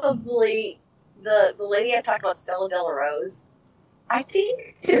probably, the lady I talked about, Stella Della Rose, I think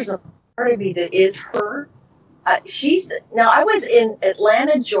there's a part of me that is her. Now, I was in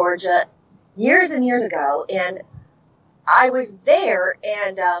Atlanta, Georgia, years and years ago, and I was there,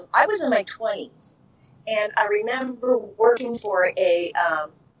 and I was in my 20s, and I remember working for a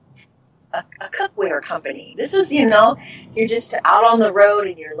cookware company. This was, you're just out on the road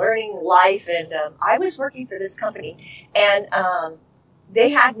and you're learning life, and I was working for this company, and they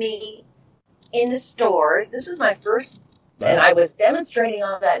had me in the stores. This was my first, and I was demonstrating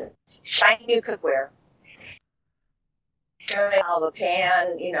all that shiny new cookware. Showing how the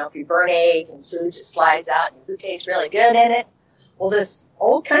pan, if you burn eggs and food just slides out and food tastes really good in it. Well, this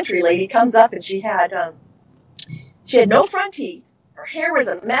old country lady comes up, and she had no front teeth. Her hair was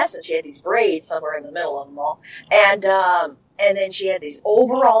a mess, and she had these braids somewhere in the middle of them all. And then she had these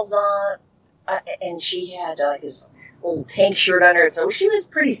overalls on, and she had this little tank shirt under it. So she was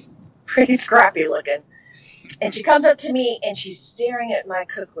pretty scrappy looking. And she comes up to me, and she's staring at my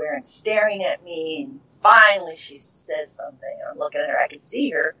cookware and staring at me. And finally, she says something. I'm looking at her. I could see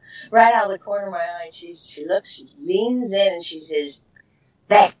her right out of the corner of my eye. She looks, she leans in, and she says,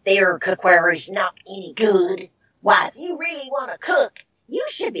 "That there cookware is not any good. Why, if you really want to cook, you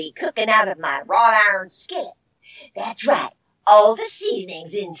should be cooking out of my wrought iron skillet. That's right. All the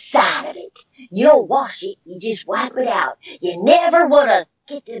seasoning's inside of it. You don't wash it. You just wipe it out. You never want to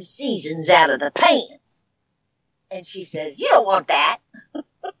get them seasons out of the pan." And she says, "You don't want that."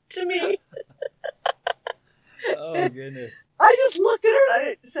 To me. Oh, goodness. I just looked at her and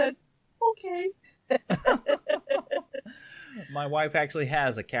I said, "Okay." My wife actually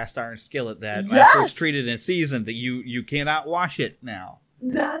has a cast iron skillet that I first treated and seasoned that you cannot wash it now.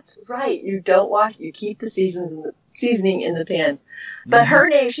 That's right. You don't wash it. You keep the seasoning in the pan. But her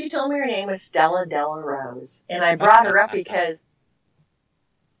name, she told me her name was Stella Della Rose. And I brought her up because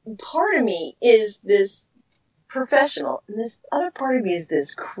part of me is this professional, and this other part of me is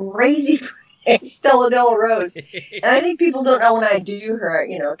this crazy Stella Della Rose. And I think people don't know when I do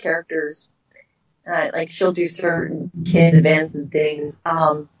her, characters, like she'll do certain kids events and things.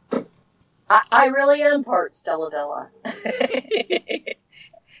 I really am part Stella Della.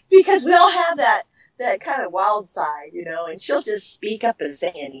 Because we all have that kind of wild side, and she'll just speak up and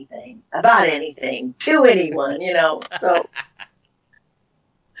say anything about anything to anyone, so.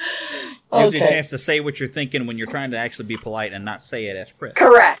 Gives you a chance to say what you're thinking when you're trying to actually be polite and not say it as Chris.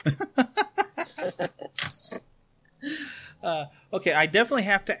 Correct. Okay, I definitely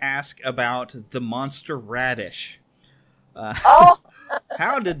have to ask about the monster radish.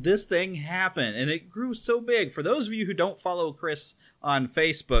 How did this thing happen? And it grew so big. For those of you who don't follow Chris on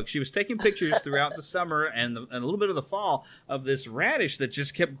Facebook, she was taking pictures throughout the summer and a little bit of the fall of this radish that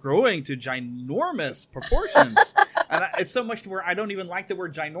just kept growing to ginormous proportions. And it's so much to where I don't even like the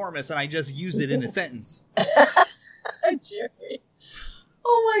word ginormous, and I just use it in a sentence. Jerry.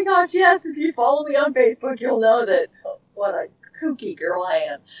 Oh my gosh, yes, if you follow me on Facebook, you'll know that what a kooky girl I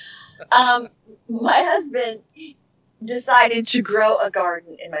am. My husband decided to grow a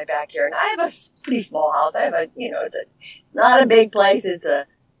garden in my backyard. And I have a pretty small house. I have it's not a big place.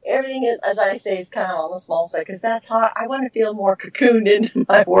 Everything is, as I say, is kind of on the small side because that's how I want to feel more cocooned into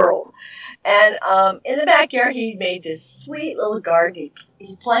my world. And in the backyard, he made this sweet little garden.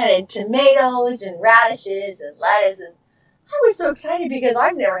 He planted tomatoes and radishes and lettuce, and I was so excited because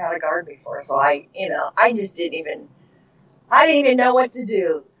I've never had a garden before. So I just didn't even know what to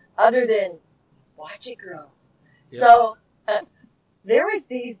do other than watch it grow. Yep. So there was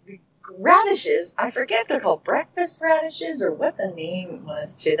these radishes. I forget if they're called breakfast radishes or what the name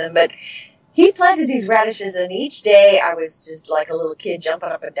was to them, but he planted these radishes, and each day I was just like a little kid jumping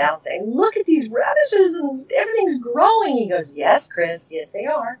up and down saying, "Look at these radishes and everything's growing." He goes, "Yes, Chris, yes they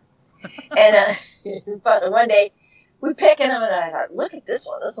are." And but one day we picking them, and I thought, "Look at this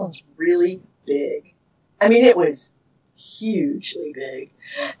one. This one's really big." I mean, it was hugely big.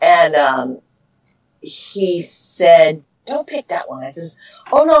 And he said, "Don't pick that one." I says,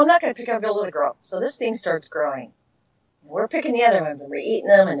 "Oh no, I'm not going to pick it. I'm going to let it grow." So this thing starts growing. We're picking the other ones and we're eating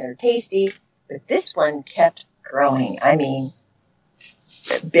them and they're tasty. But this one kept growing. I mean,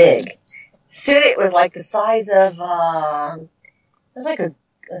 big. Soon it was like the size of, it was like a,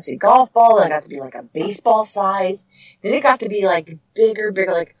 let's see, golf ball. Then it got to be like a baseball size. Then it got to be like bigger,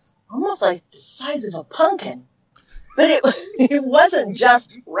 like almost like the size of a pumpkin. But it wasn't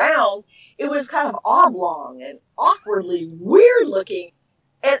just round. It was kind of oblong and awkwardly weird looking.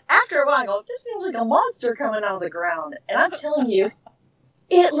 And after a while, I go, this thing's like a monster coming out of the ground. And I'm telling you,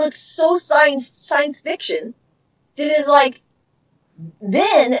 it looks so science fiction that it's like,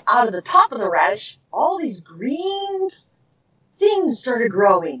 then out of the top of the radish, all these green things started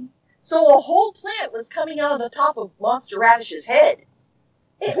growing. So a whole plant was coming out of the top of Monster Radish's head.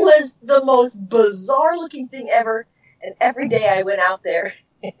 It was the most bizarre looking thing ever. And every day I went out there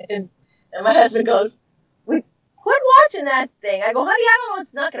and my husband goes, quit watching that thing. I go, honey, I don't know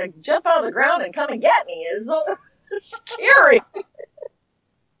it's not going to jump out of the ground and come and get me. It was so scary.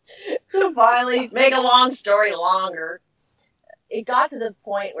 So finally, make a long story longer, it got to the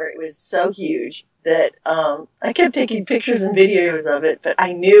point where it was so huge that I kept taking pictures and videos of it, but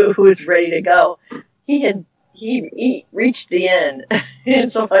I knew who was ready to go. He reached the end.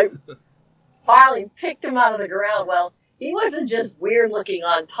 And so I finally picked him out of the ground. Well, he wasn't just weird looking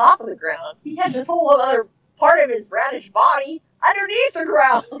on top of the ground. He had this whole other part of his radish body underneath the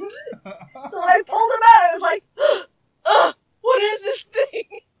ground. So I pulled him out. I was like, what is this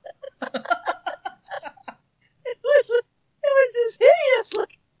thing? It was just hideous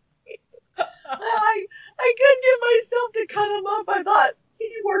looking. I couldn't get myself to cut him up. I thought, he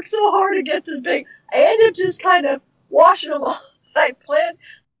worked so hard to get this big. I ended up just kind of washing him off. I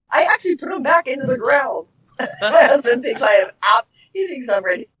actually put him back into the ground. My husband thinks I am out. He thinks I'm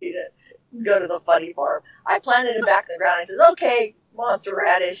ready to go to the funny farm. I planted him back in the ground. I says, okay, Monster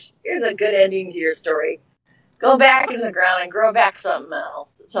Radish, here's a good ending to your story. Go back in the ground and grow back something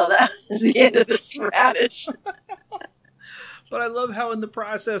else. So that was the end of this radish. But I love how in the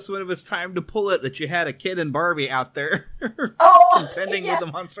process, when it was time to pull it, that you had a Ken and Barbie out there contending with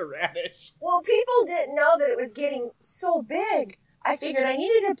the Monster Radish. Well, people didn't know that it was getting so big. I figured I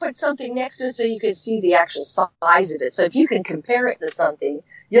needed to put something next to it so you could see the actual size of it. So if you can compare it to something,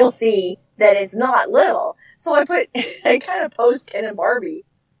 you'll see that it's not little. So I kind of posed Ken and Barbie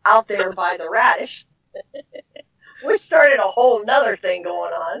out there by the radish, which started a whole nother thing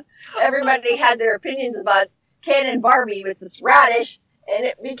going on. Everybody had their opinions about Ken and Barbie with this radish, and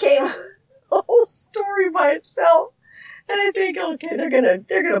it became a whole story by itself. And I think, okay,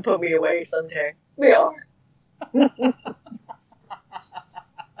 they're gonna put me away someday. We are.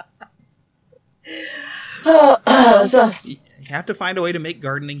 So you have to find a way to make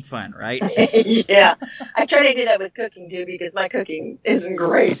gardening fun, right? Yeah, I try to do that with cooking too, because my cooking isn't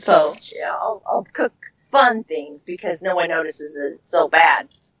great. So yeah, I'll cook fun things because no one notices it so bad.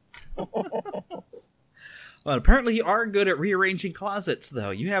 Well, apparently you are good at rearranging closets, though.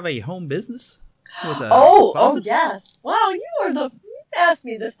 You have a home business with closets? Yes. Wow, you asked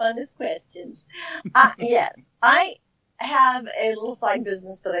me the funnest questions. Yes, I have a little side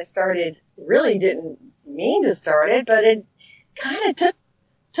business that I started. Really didn't mean to start it, but it kind of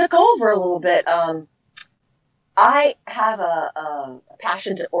took over a little bit. I have a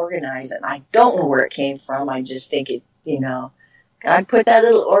passion to organize, and I don't know where it came from. I just think it, God put that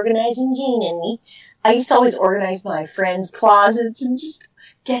little organizing gene in me. I used to always organize my friends' closets and just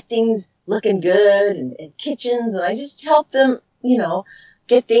get things looking good and kitchens, and I just helped them,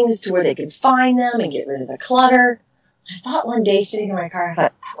 get things to where they could find them and get rid of the clutter. I thought one day, sitting in my car, I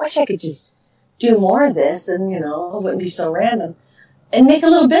thought, I wish I could just do more of this and, it wouldn't be so random, and make a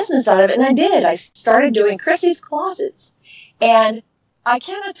little business out of it. And I did. I started doing Chrissy's Closets. And I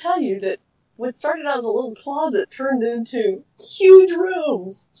cannot tell you that what started out as a little closet turned into huge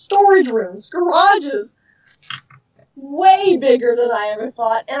rooms, storage rooms, garages, way bigger than I ever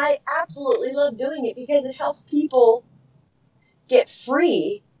thought. And I absolutely love doing it because it helps people get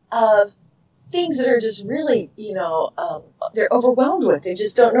free of things that are just really, they're overwhelmed with. They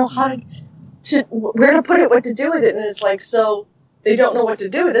just don't know where to put it, what to do with it. And it's like, so they don't know what to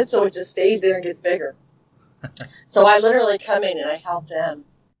do with it, so it just stays there and gets bigger. So I literally come in and I help them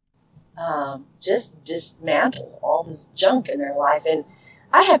just dismantle all this junk in their life. And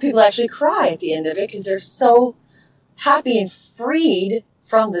I have people actually cry at the end of it because they're so happy and freed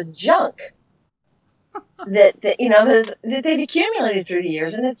from the junk that they've accumulated through the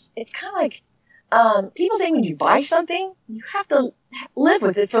years. And it's kind of like people think when you buy something, you have to live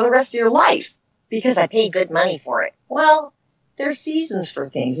with it for the rest of your life because I paid good money for it. Well, there's seasons for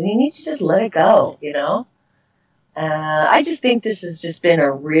things, and you need to just let it go, I just think this has just been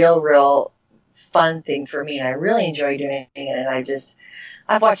a real fun thing for me, and I really enjoy doing it. And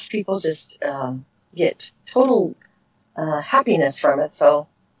I've watched people just get total happiness from it. So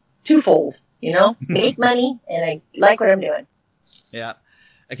twofold, make money, and I like what I'm doing. Yeah,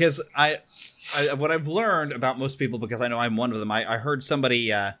 because I what I've learned about most people, because I know I'm one of them. I heard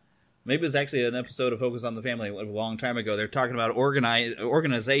somebody, maybe it was actually an episode of Focus on the Family a long time ago. They're talking about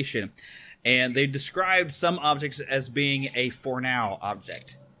organization, and they described some objects as being a for now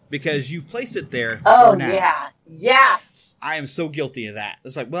object because you've placed it there. Oh for now. Yeah, yes. I am so guilty of that.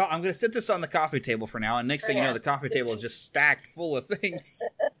 It's like, well, I'm going to sit this on the coffee table for now, and next thing you know, the coffee table is just stacked full of things.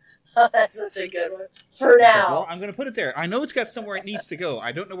 Oh, that's such a good one. For now. Like, well, I'm going to put it there. I know it's got somewhere it needs to go.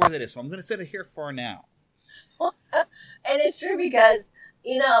 I don't know where that is, so I'm going to set it here for now. And it's true because,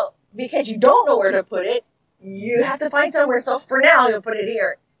 because you don't know where to put it, you have to find somewhere. So for now, you'll put it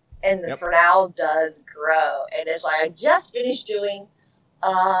here. And the for now does grow. And it's like, I just finished doing,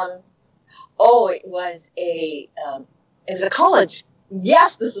 it was a college.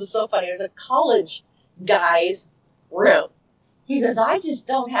 Yes, this is so funny. It was a college guy's room. He goes, I just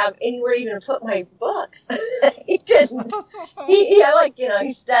don't have anywhere even to put my books. He didn't.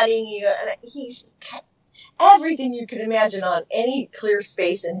 He's studying. He's everything you could imagine on any clear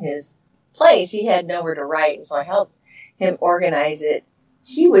space in his place. He had nowhere to write, and so I helped him organize it.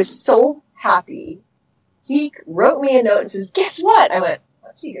 He was so happy. He wrote me a note and says, guess what? I went,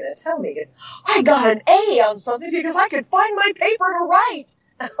 what's he going to tell me? He goes, I got an A on something because I could find my paper to write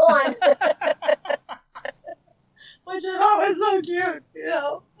on. Which I thought was so cute,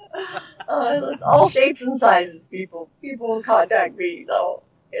 it's all shapes and sizes, people contact me, so,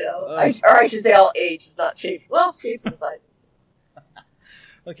 I should say all ages, not shapes. Well, shapes and sizes.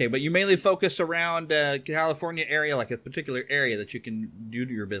 Okay, but you mainly focus around California area, like a particular area that you can do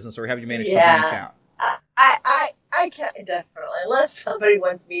to your business, or have you managed to branch out? I can't, definitely, unless somebody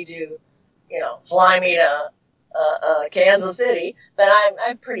wants me to, fly me to Kansas City, but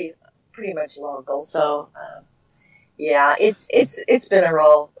I'm pretty much local, so, yeah, it's been a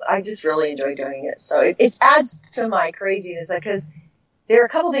roll. I just really enjoy doing it. So it adds to my craziness because there are a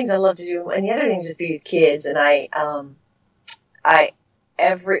couple things I love to do, and the other thing is just be with kids. And I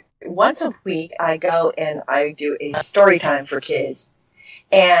every once a week I go and I do a story time for kids,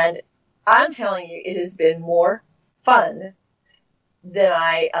 and I'm telling you, it has been more fun than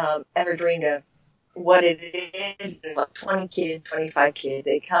I ever dreamed of. What it is, about 20 kids, 25 kids,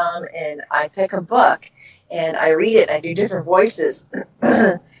 they come and I pick a book and I read it and I do different voices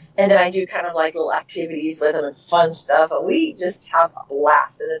and then I do kind of like little activities with them and fun stuff, and we just have a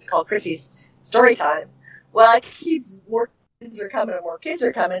blast, and it's called Chrissy's Story Time. Well, it keeps more kids are coming and more kids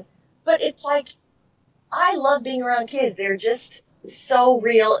are coming, but it's like, I love being around kids. They're just so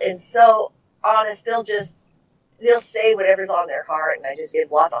real and so honest. They'll say whatever's on their heart, and I just give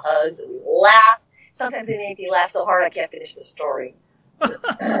lots of hugs and we laugh. Sometimes they make me laugh so hard I can't finish the story.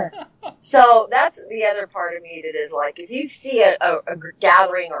 So that's the other part of me that is like, if you see a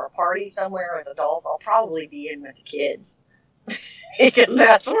gathering or a party somewhere with adults, I'll probably be in with the kids. Because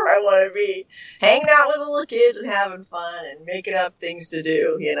that's where I want to be. Hanging out with the little kids and having fun and making up things to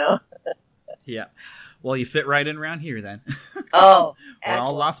do, Yeah. Well, you fit right in around here then. Oh, we're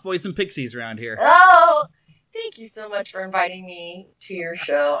all Lost Boys and Pixies around here. Oh, thank you so much for inviting me to your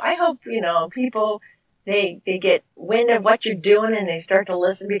show. I hope, people, they get wind of what you're doing and they start to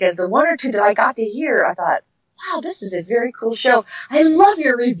listen, because the one or two that I got to hear, I thought, wow, this is a very cool show. I love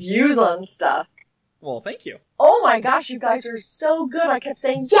your reviews on stuff. Well, thank you. Oh my gosh, you guys are so good. I kept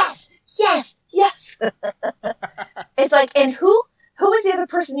saying, yes, yes, yes. It's like, and who was the other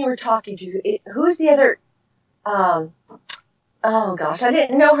person you were talking to? Who was the other, oh gosh, I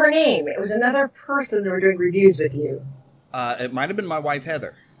didn't know her name. It was another person who were doing reviews with you. It might have been my wife,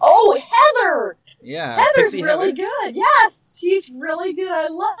 Heather. Oh, Heather! Yeah. Heather's Pixie really Heather. Good. Yes, she's really good. I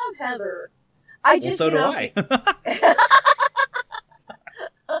love Heather. So do I.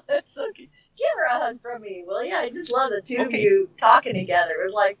 It's so cute. Give her a hug from me, will you? I just love the two of you talking together. It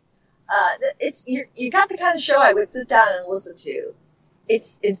was like, you got the kind of show I would sit down and listen to.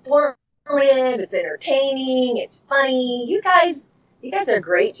 It's informative, it's entertaining, it's funny. You guys are a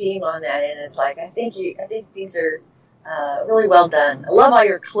great team on that, and it's like, I think these are really well done. I love all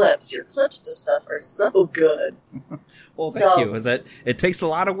your clips. Your clips to stuff are so good. Well, thank you. It takes a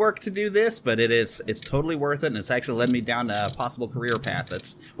lot of work to do this, but it's totally worth it, and it's actually led me down a possible career path.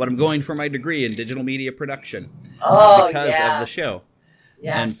 That's what I'm going for my degree in digital media production because of the show.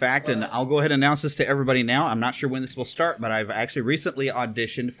 Yes. In fact, and I'll go ahead and announce this to everybody now. I'm not sure when this will start, but I've actually recently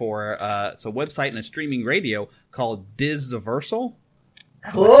auditioned for it's a website and a streaming radio called Dizversal.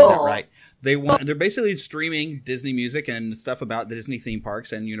 Cool. I said that right. They're basically streaming Disney music and stuff about the Disney theme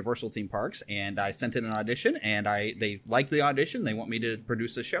parks and Universal theme parks. And I sent in an audition, and they liked the audition. They want me to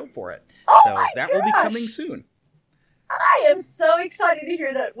produce a show for it. So that will be coming soon. I am so excited to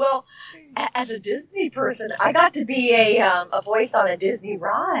hear that. Well, as a Disney person, I got to be a voice on a Disney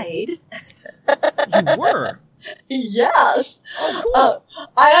ride. You were? Yes. Oh, cool.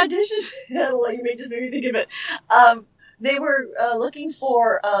 I auditioned. You just made me think of it. They were looking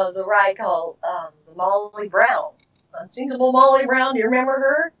for the ride called the Molly Brown. Unsinkable Molly Brown. Do you remember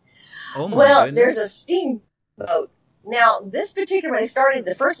her? Oh my goodness. There's a steamboat. Now, this particular one,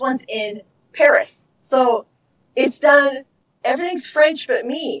 the first one's in Paris. So it's done, everything's French but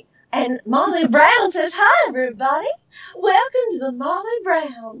me. And Molly Brown says, "Hi, everybody. Welcome to the Molly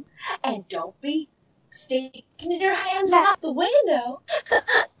Brown. And don't be sticking your hands out the window."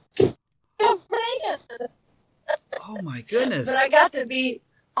 Oh, my goodness. But I got to be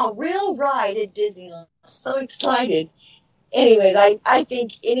a real ride at Disneyland. I'm so excited. Anyways, I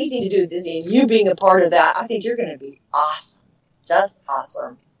think anything to do with Disney and you being a part of that, I think you're going to be awesome. Just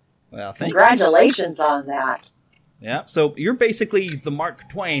awesome. Well, congratulations on that. Yeah, so you're basically the Mark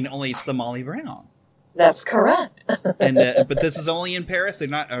Twain, only it's the Molly Brown. That's correct. And but this is only in Paris. They're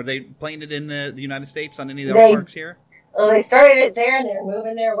not. Are they playing it in the United States on any of the parks here? Well, they started it there, and they're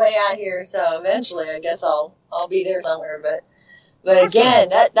moving their way out here. So eventually, I guess I'll be there somewhere. But awesome. Again,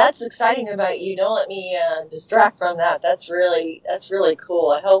 that's exciting about you. Don't let me distract from that. That's really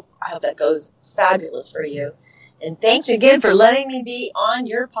cool. I hope that goes fabulous for you. And thanks again for letting me be on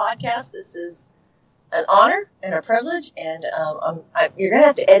your podcast. This is an honor and a privilege, and you're going to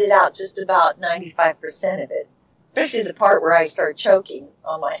have to edit out just about 95% of it, especially the part where I start choking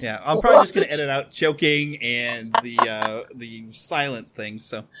on my. Yeah, I'm probably just going to edit out choking and the silence thing.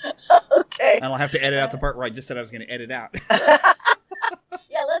 So okay, and I'll have to edit out the part where I just said I was going to edit out.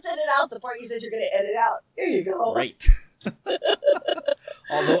 Yeah, let's edit out the part you said you're going to edit out. Here you go. Right.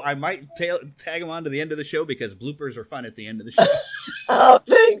 Although I might tag them on to the end of the show because bloopers are fun at the end of the show. Oh,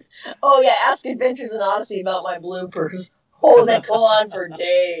 thanks. Oh, yeah, ask Adventures in Odyssey about my bloopers. Oh, they go on for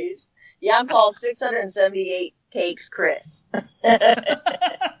days. Yeah, I'm called 678 Takes Chris. All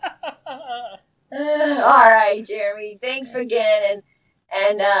right, Jeremy. Thanks again,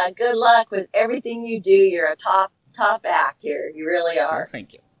 and good luck with everything you do. You're a top act here. You really are. Well,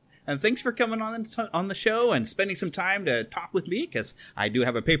 thank you. And thanks for coming on the show and spending some time to talk with me, because I do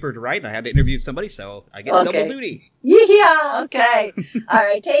have a paper to write and I had to interview somebody, so I get double duty. Yeah, okay. All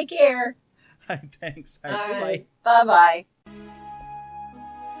right, take care. Thanks. All right, bye-bye.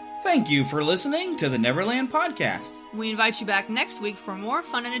 Thank you for listening to the Neverland Podcast. We invite you back next week for more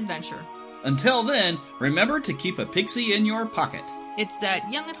fun and adventure. Until then, remember to keep a pixie in your pocket. It's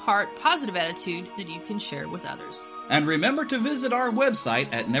that young at heart, positive attitude that you can share with others. And remember to visit our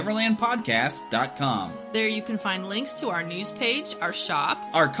website at neverlandpodcast.com. There you can find links to our news page, our shop,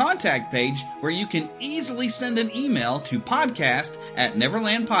 our contact page, where you can easily send an email to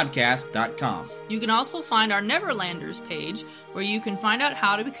podcast@neverlandpodcast.com. You can also find our Neverlanders page, where you can find out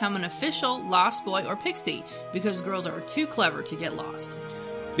how to become an official Lost Boy or Pixie, because girls are too clever to get lost.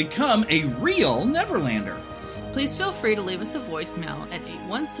 Become a real Neverlander. Please feel free to leave us a voicemail at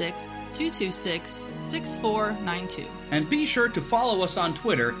 816-226-6492. And be sure to follow us on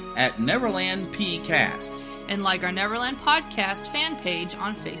Twitter at NeverlandPcast. And like our Neverland Podcast fan page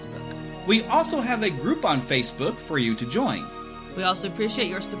on Facebook. We also have a group on Facebook for you to join. We also appreciate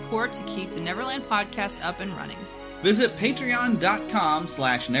your support to keep the Neverland Podcast up and running. Visit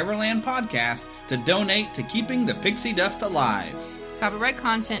patreon.com/NeverlandPodcast to donate to keeping the pixie dust alive. Copyright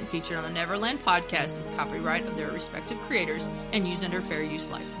content featured on the Neverland Podcast is copyright of their respective creators and used under fair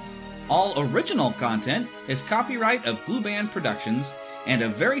use license. All original content is copyright of Blue Band Productions, and a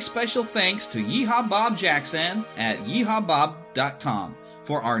very special thanks to Yeehaw Bob Jackson at yeehawbob.com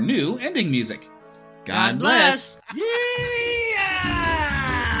for our new ending music. God bless! Yeah!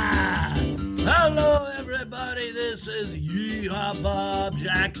 Hello, everybody. This is Yeehaw Bob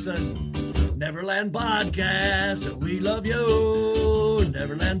Jackson. Neverland Podcast, we love you.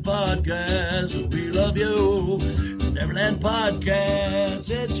 Neverland Podcast, we love you. Neverland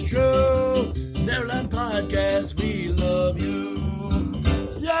Podcast, it's true. Neverland Podcast, we love you.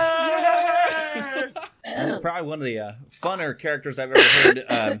 Yeah! Probably one of the funner characters I've ever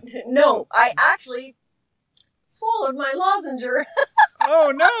heard. No, I actually swallowed my lozenger.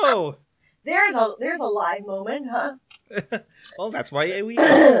 Oh no! There's a live moment, huh? Well, that's why we.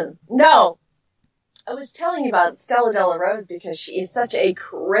 No. I was telling you about Stella Della Rose because she is such a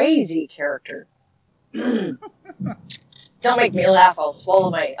crazy character. Don't make me laugh. I'll swallow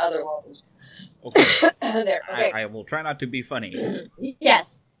my other lozenge. Okay. There. Okay. I will try not to be funny.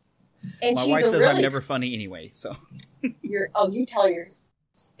 Yes. And My she's wife a says really, I'm never funny anyway, so. you tell her you're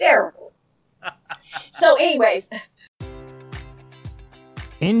hysterical. So anyways.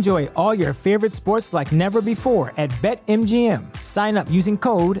 Enjoy all your favorite sports like never before at BetMGM. Sign up using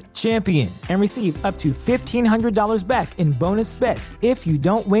code CHAMPION and receive up to $1,500 back in bonus bets if you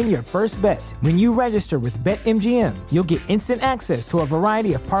don't win your first bet. When you register with BetMGM, you'll get instant access to a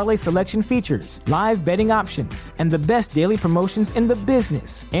variety of parlay selection features, live betting options, and the best daily promotions in the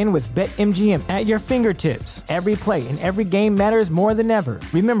business. And with BetMGM at your fingertips, every play and every game matters more than ever.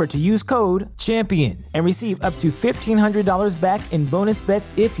 Remember to use code CHAMPION and receive up to $1,500 back in bonus bets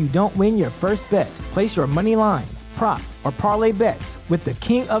if you don't win your first bet. Place your money line, prop, or parlay bets with the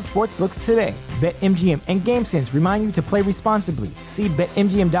king of sportsbooks today. BetMGM and GameSense remind you to play responsibly. See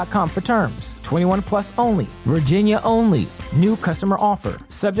BetMGM.com for terms. 21 plus only. Virginia only. New customer offer.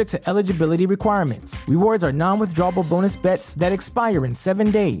 Subject to eligibility requirements. Rewards are non-withdrawable bonus bets that expire in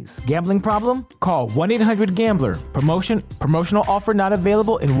 7 days. Gambling problem? Call 1-800-GAMBLER. Promotional offer not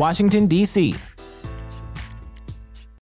available in Washington, D.C.